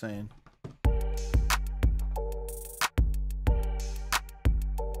 Just saying.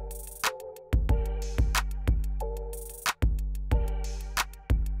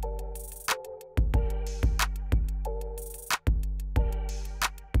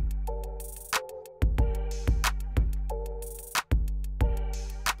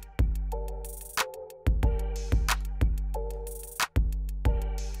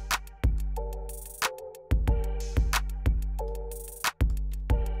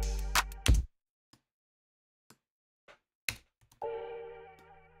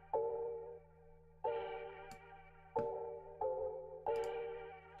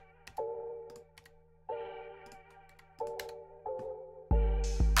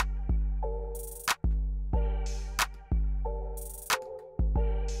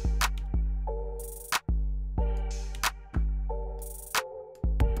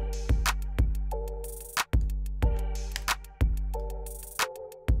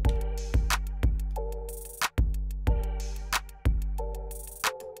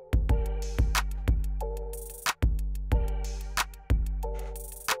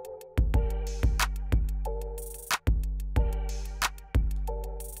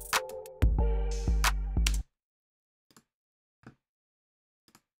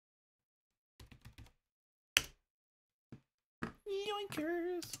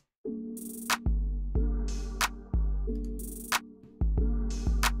 Yoinkers.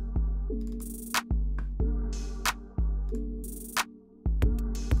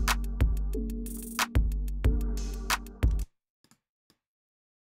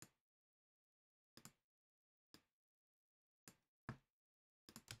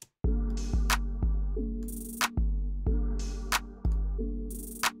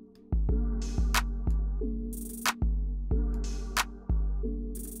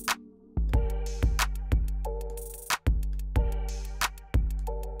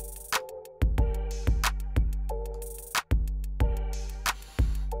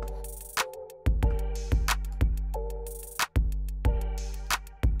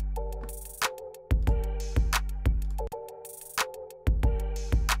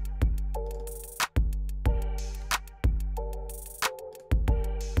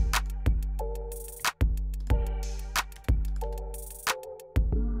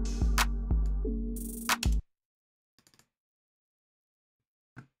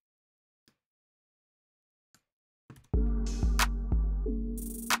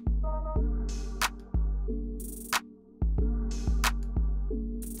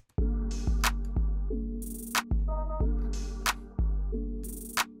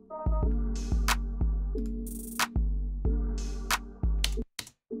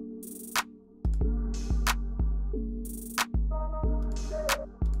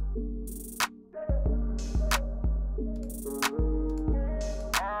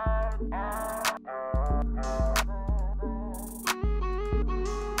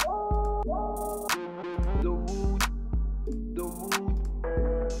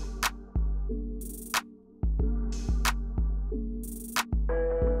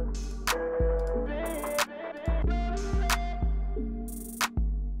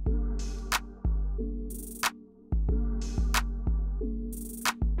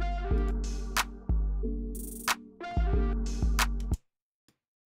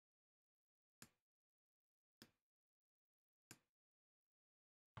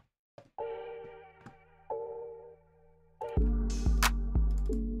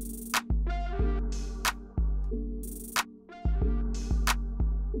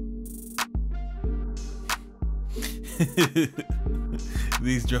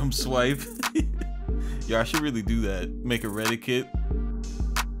 These drums swipe. Yo, I should really do that. Make a Reddit kit.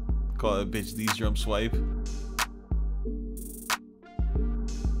 Call that bitch These Drums Swipe. I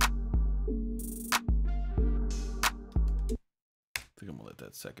think I'm gonna let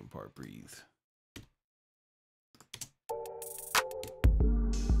that second part breathe.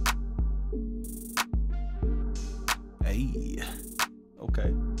 Hey.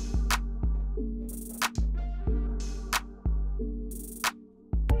 Okay.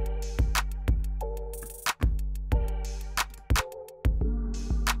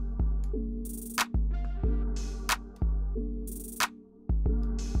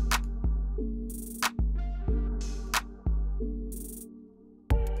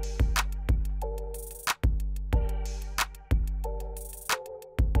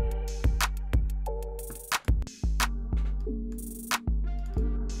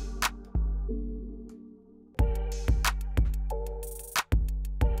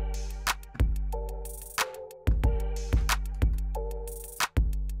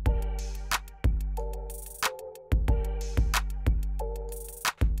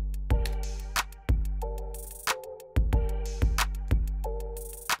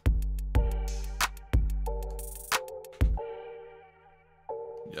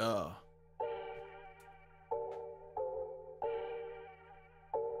 Yeah.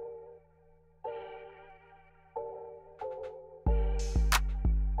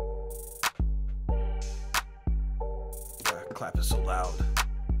 Clap is so loud.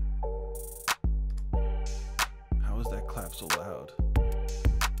 How is that clap so loud?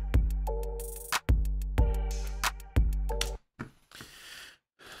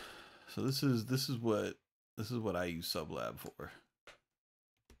 So this is what I use Sublab for.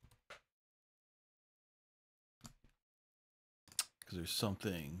 Because there's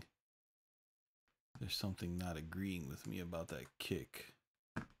something not agreeing with me about that kick.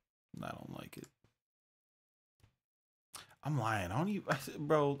 And I don't like it. I'm lying. I don't even,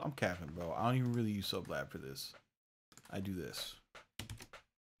 bro, I'm capping, bro. I don't even really use Sublab for this. I do this.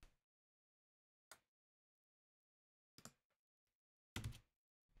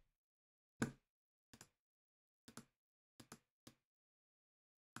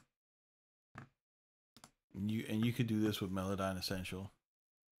 And you could do this with Melodyne Essential.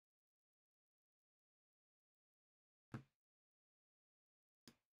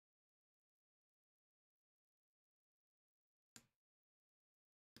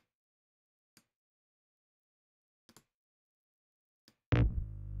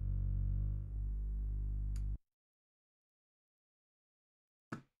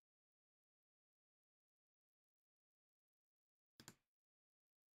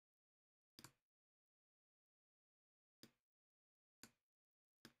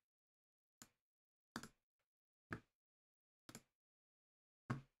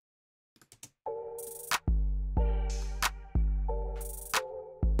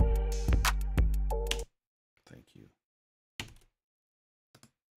 Thank you.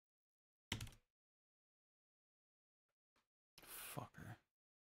 Fucker.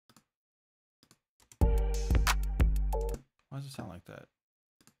 Why does it sound like that?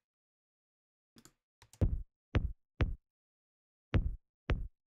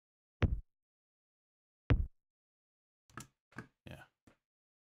 Yeah.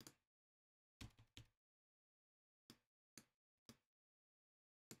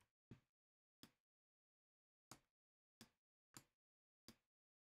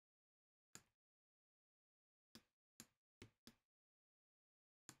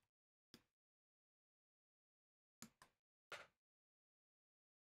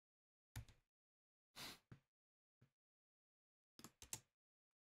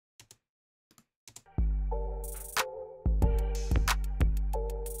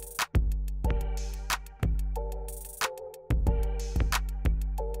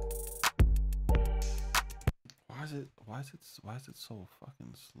 Why is it so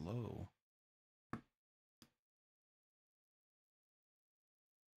fucking slow?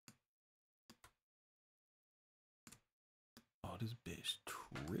 Oh, this bitch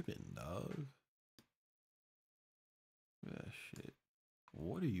tripping, dog. Look at that shit.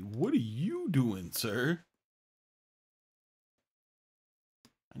 What are you doing, sir?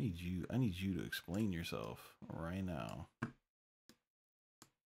 I need you to explain yourself right now.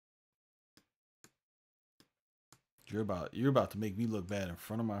 You're about to make me look bad in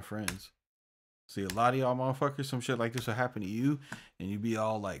front of my friends. See, a lot of y'all motherfuckers, some shit like this will happen to you, and you be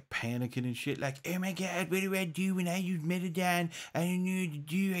all like panicking and shit, like, oh my god, what do I do when I use Melodyne? I don't know what to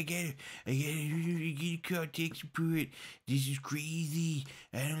do. I gotta get a Cortex support. This is crazy.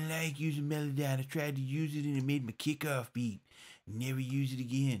 I don't like using Melodyne. I tried to use it and it made my kickoff beat. Never use it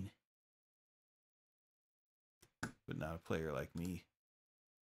again. But not a player like me,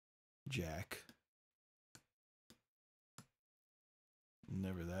 Jack.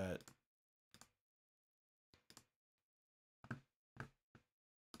 Never that.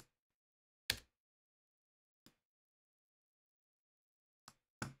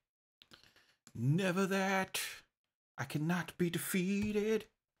 Never that. I cannot be defeated.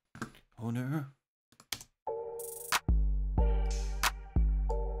 Oh no.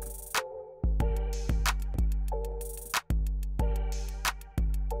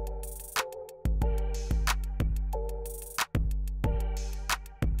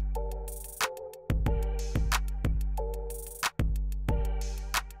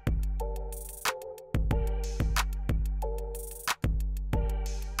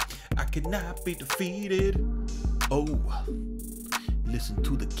 Cannot be defeated. Oh, listen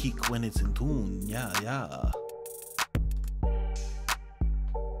to the kick when it's in tune. Yeah, yeah.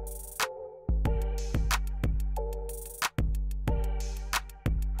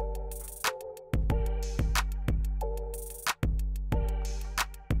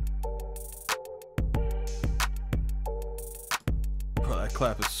 Bro, that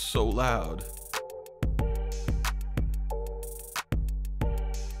clap is so loud.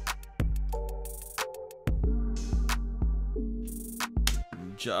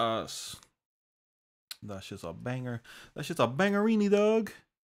 Joss. That shit's a banger. That shit's a bangerini, dog.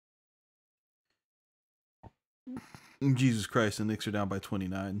 Jesus Christ, the Knicks are down by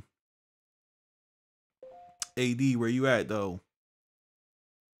 29. AD, where you at, though?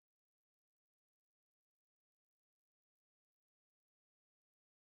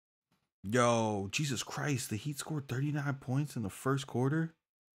 Yo, Jesus Christ, the Heat scored 39 points in the first quarter?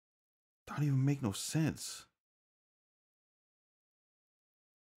 Don't even make no sense.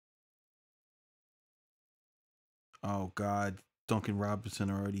 Oh God, Duncan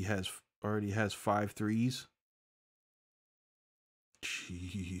Robinson already has 5 threes.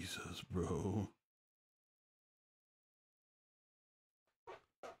 Jesus, bro.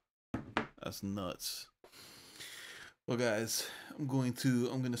 That's nuts. Well, guys, I'm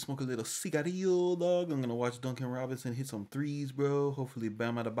gonna smoke a little cigarillo, dog. I'm gonna watch Duncan Robinson hit some threes, bro. Hopefully,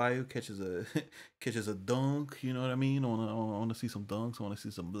 Bam Adebayo catches a dunk. You know what I mean? I wanna see some dunks. I wanna see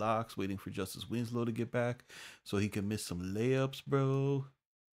some blocks. Waiting for Justice Winslow to get back so he can miss some layups, bro.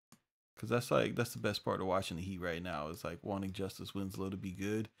 Cause that's the best part of watching the Heat right now. Is like wanting Justice Winslow to be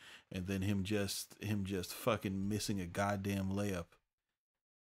good, and then him just fucking missing a goddamn layup.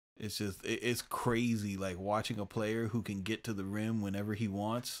 It's crazy, like watching a player who can get to the rim whenever he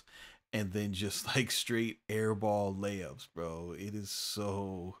wants, and then just like straight airball layups, bro. It is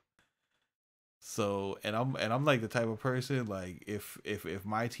so. And I'm like the type of person, like if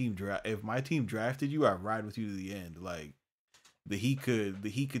my team drafted you, I'd ride with you to the end. Like the Heat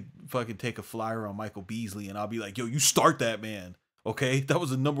could fucking take a flyer on Michael Beasley, and I'll be like, yo, you start that man, okay? That was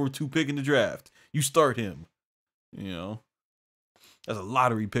the number 2 pick in the draft. You start him, you know. That's a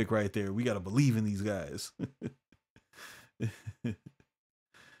lottery pick right there. We got to believe in these guys.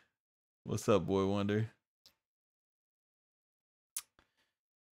 What's up, Boy Wonder?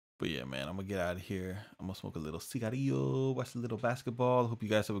 But yeah, man, I'm going to get out of here. I'm going to smoke a little cigarillo, watch a little basketball. Hope you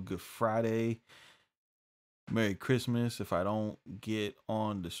guys have a good Friday. Merry Christmas. If I don't get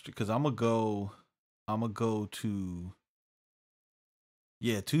on the street, because I'm going to go to,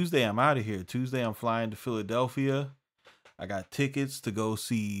 yeah, Tuesday I'm out of here. Tuesday I'm flying to Philadelphia. I got tickets to go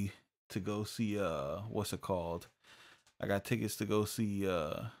see what's it called? I got tickets to go see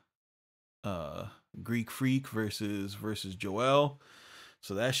Greek Freak versus Joel.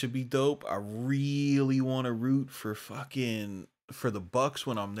 So that should be dope. I really want to root for the Bucks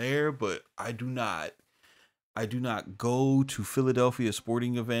when I'm there, but I do not go to Philadelphia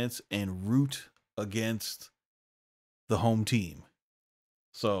sporting events and root against the home team.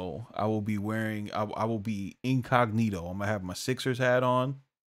 So I will be I will be incognito. I'm gonna have my Sixers hat on.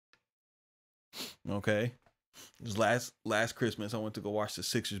 Okay. It was last Christmas I went to go watch the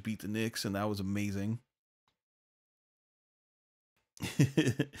Sixers beat the Knicks, and that was amazing.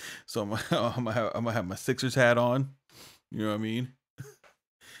 So I'm gonna have my Sixers hat on. You know what I mean?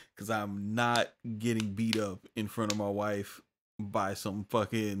 Because I'm not getting beat up in front of my wife by some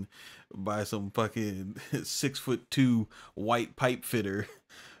fucking 6'2" white pipe fitter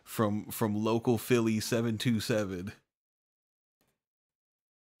from local Philly 727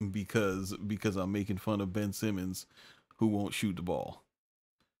 because I'm making fun of Ben Simmons, who won't shoot the ball,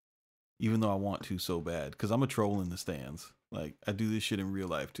 even though I want to so bad, because I'm a troll in the stands. Like, I do this shit in real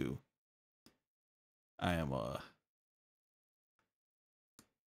life too. I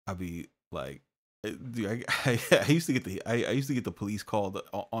be like, dude, I used to get the police called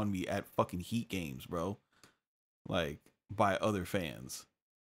on me at fucking Heat games, bro. Like, by other fans.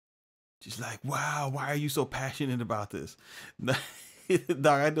 Just like, wow, why are you so passionate about this? Dog,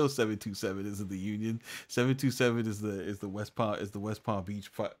 I know 727 isn't the union. 727 is the West Palm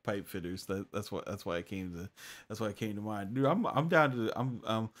Beach pipe fitters. That's why I came to mind. Dude, I'm down to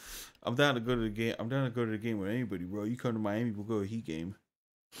go to the game. I'm down to go to the game with anybody, bro. You come to Miami, we'll go to a Heat game.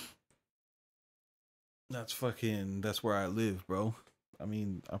 That's where I live, bro. I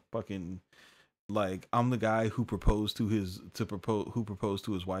mean, I'm the guy who proposed to his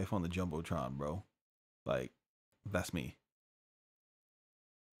wife on the Jumbotron, bro. Like, that's me.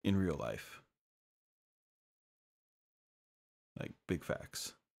 In real life. Like, big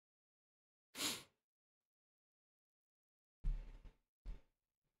facts.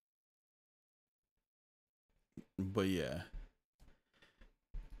 But yeah.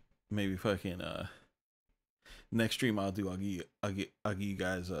 Maybe fucking next stream I'll give you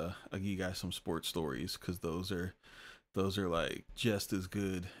guys some sports stories, because those are like just as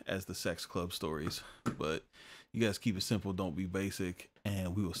good as the sex club stories. But you guys keep it simple, don't be basic,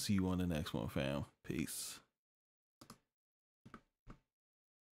 and we will see you on the next one, fam. Peace.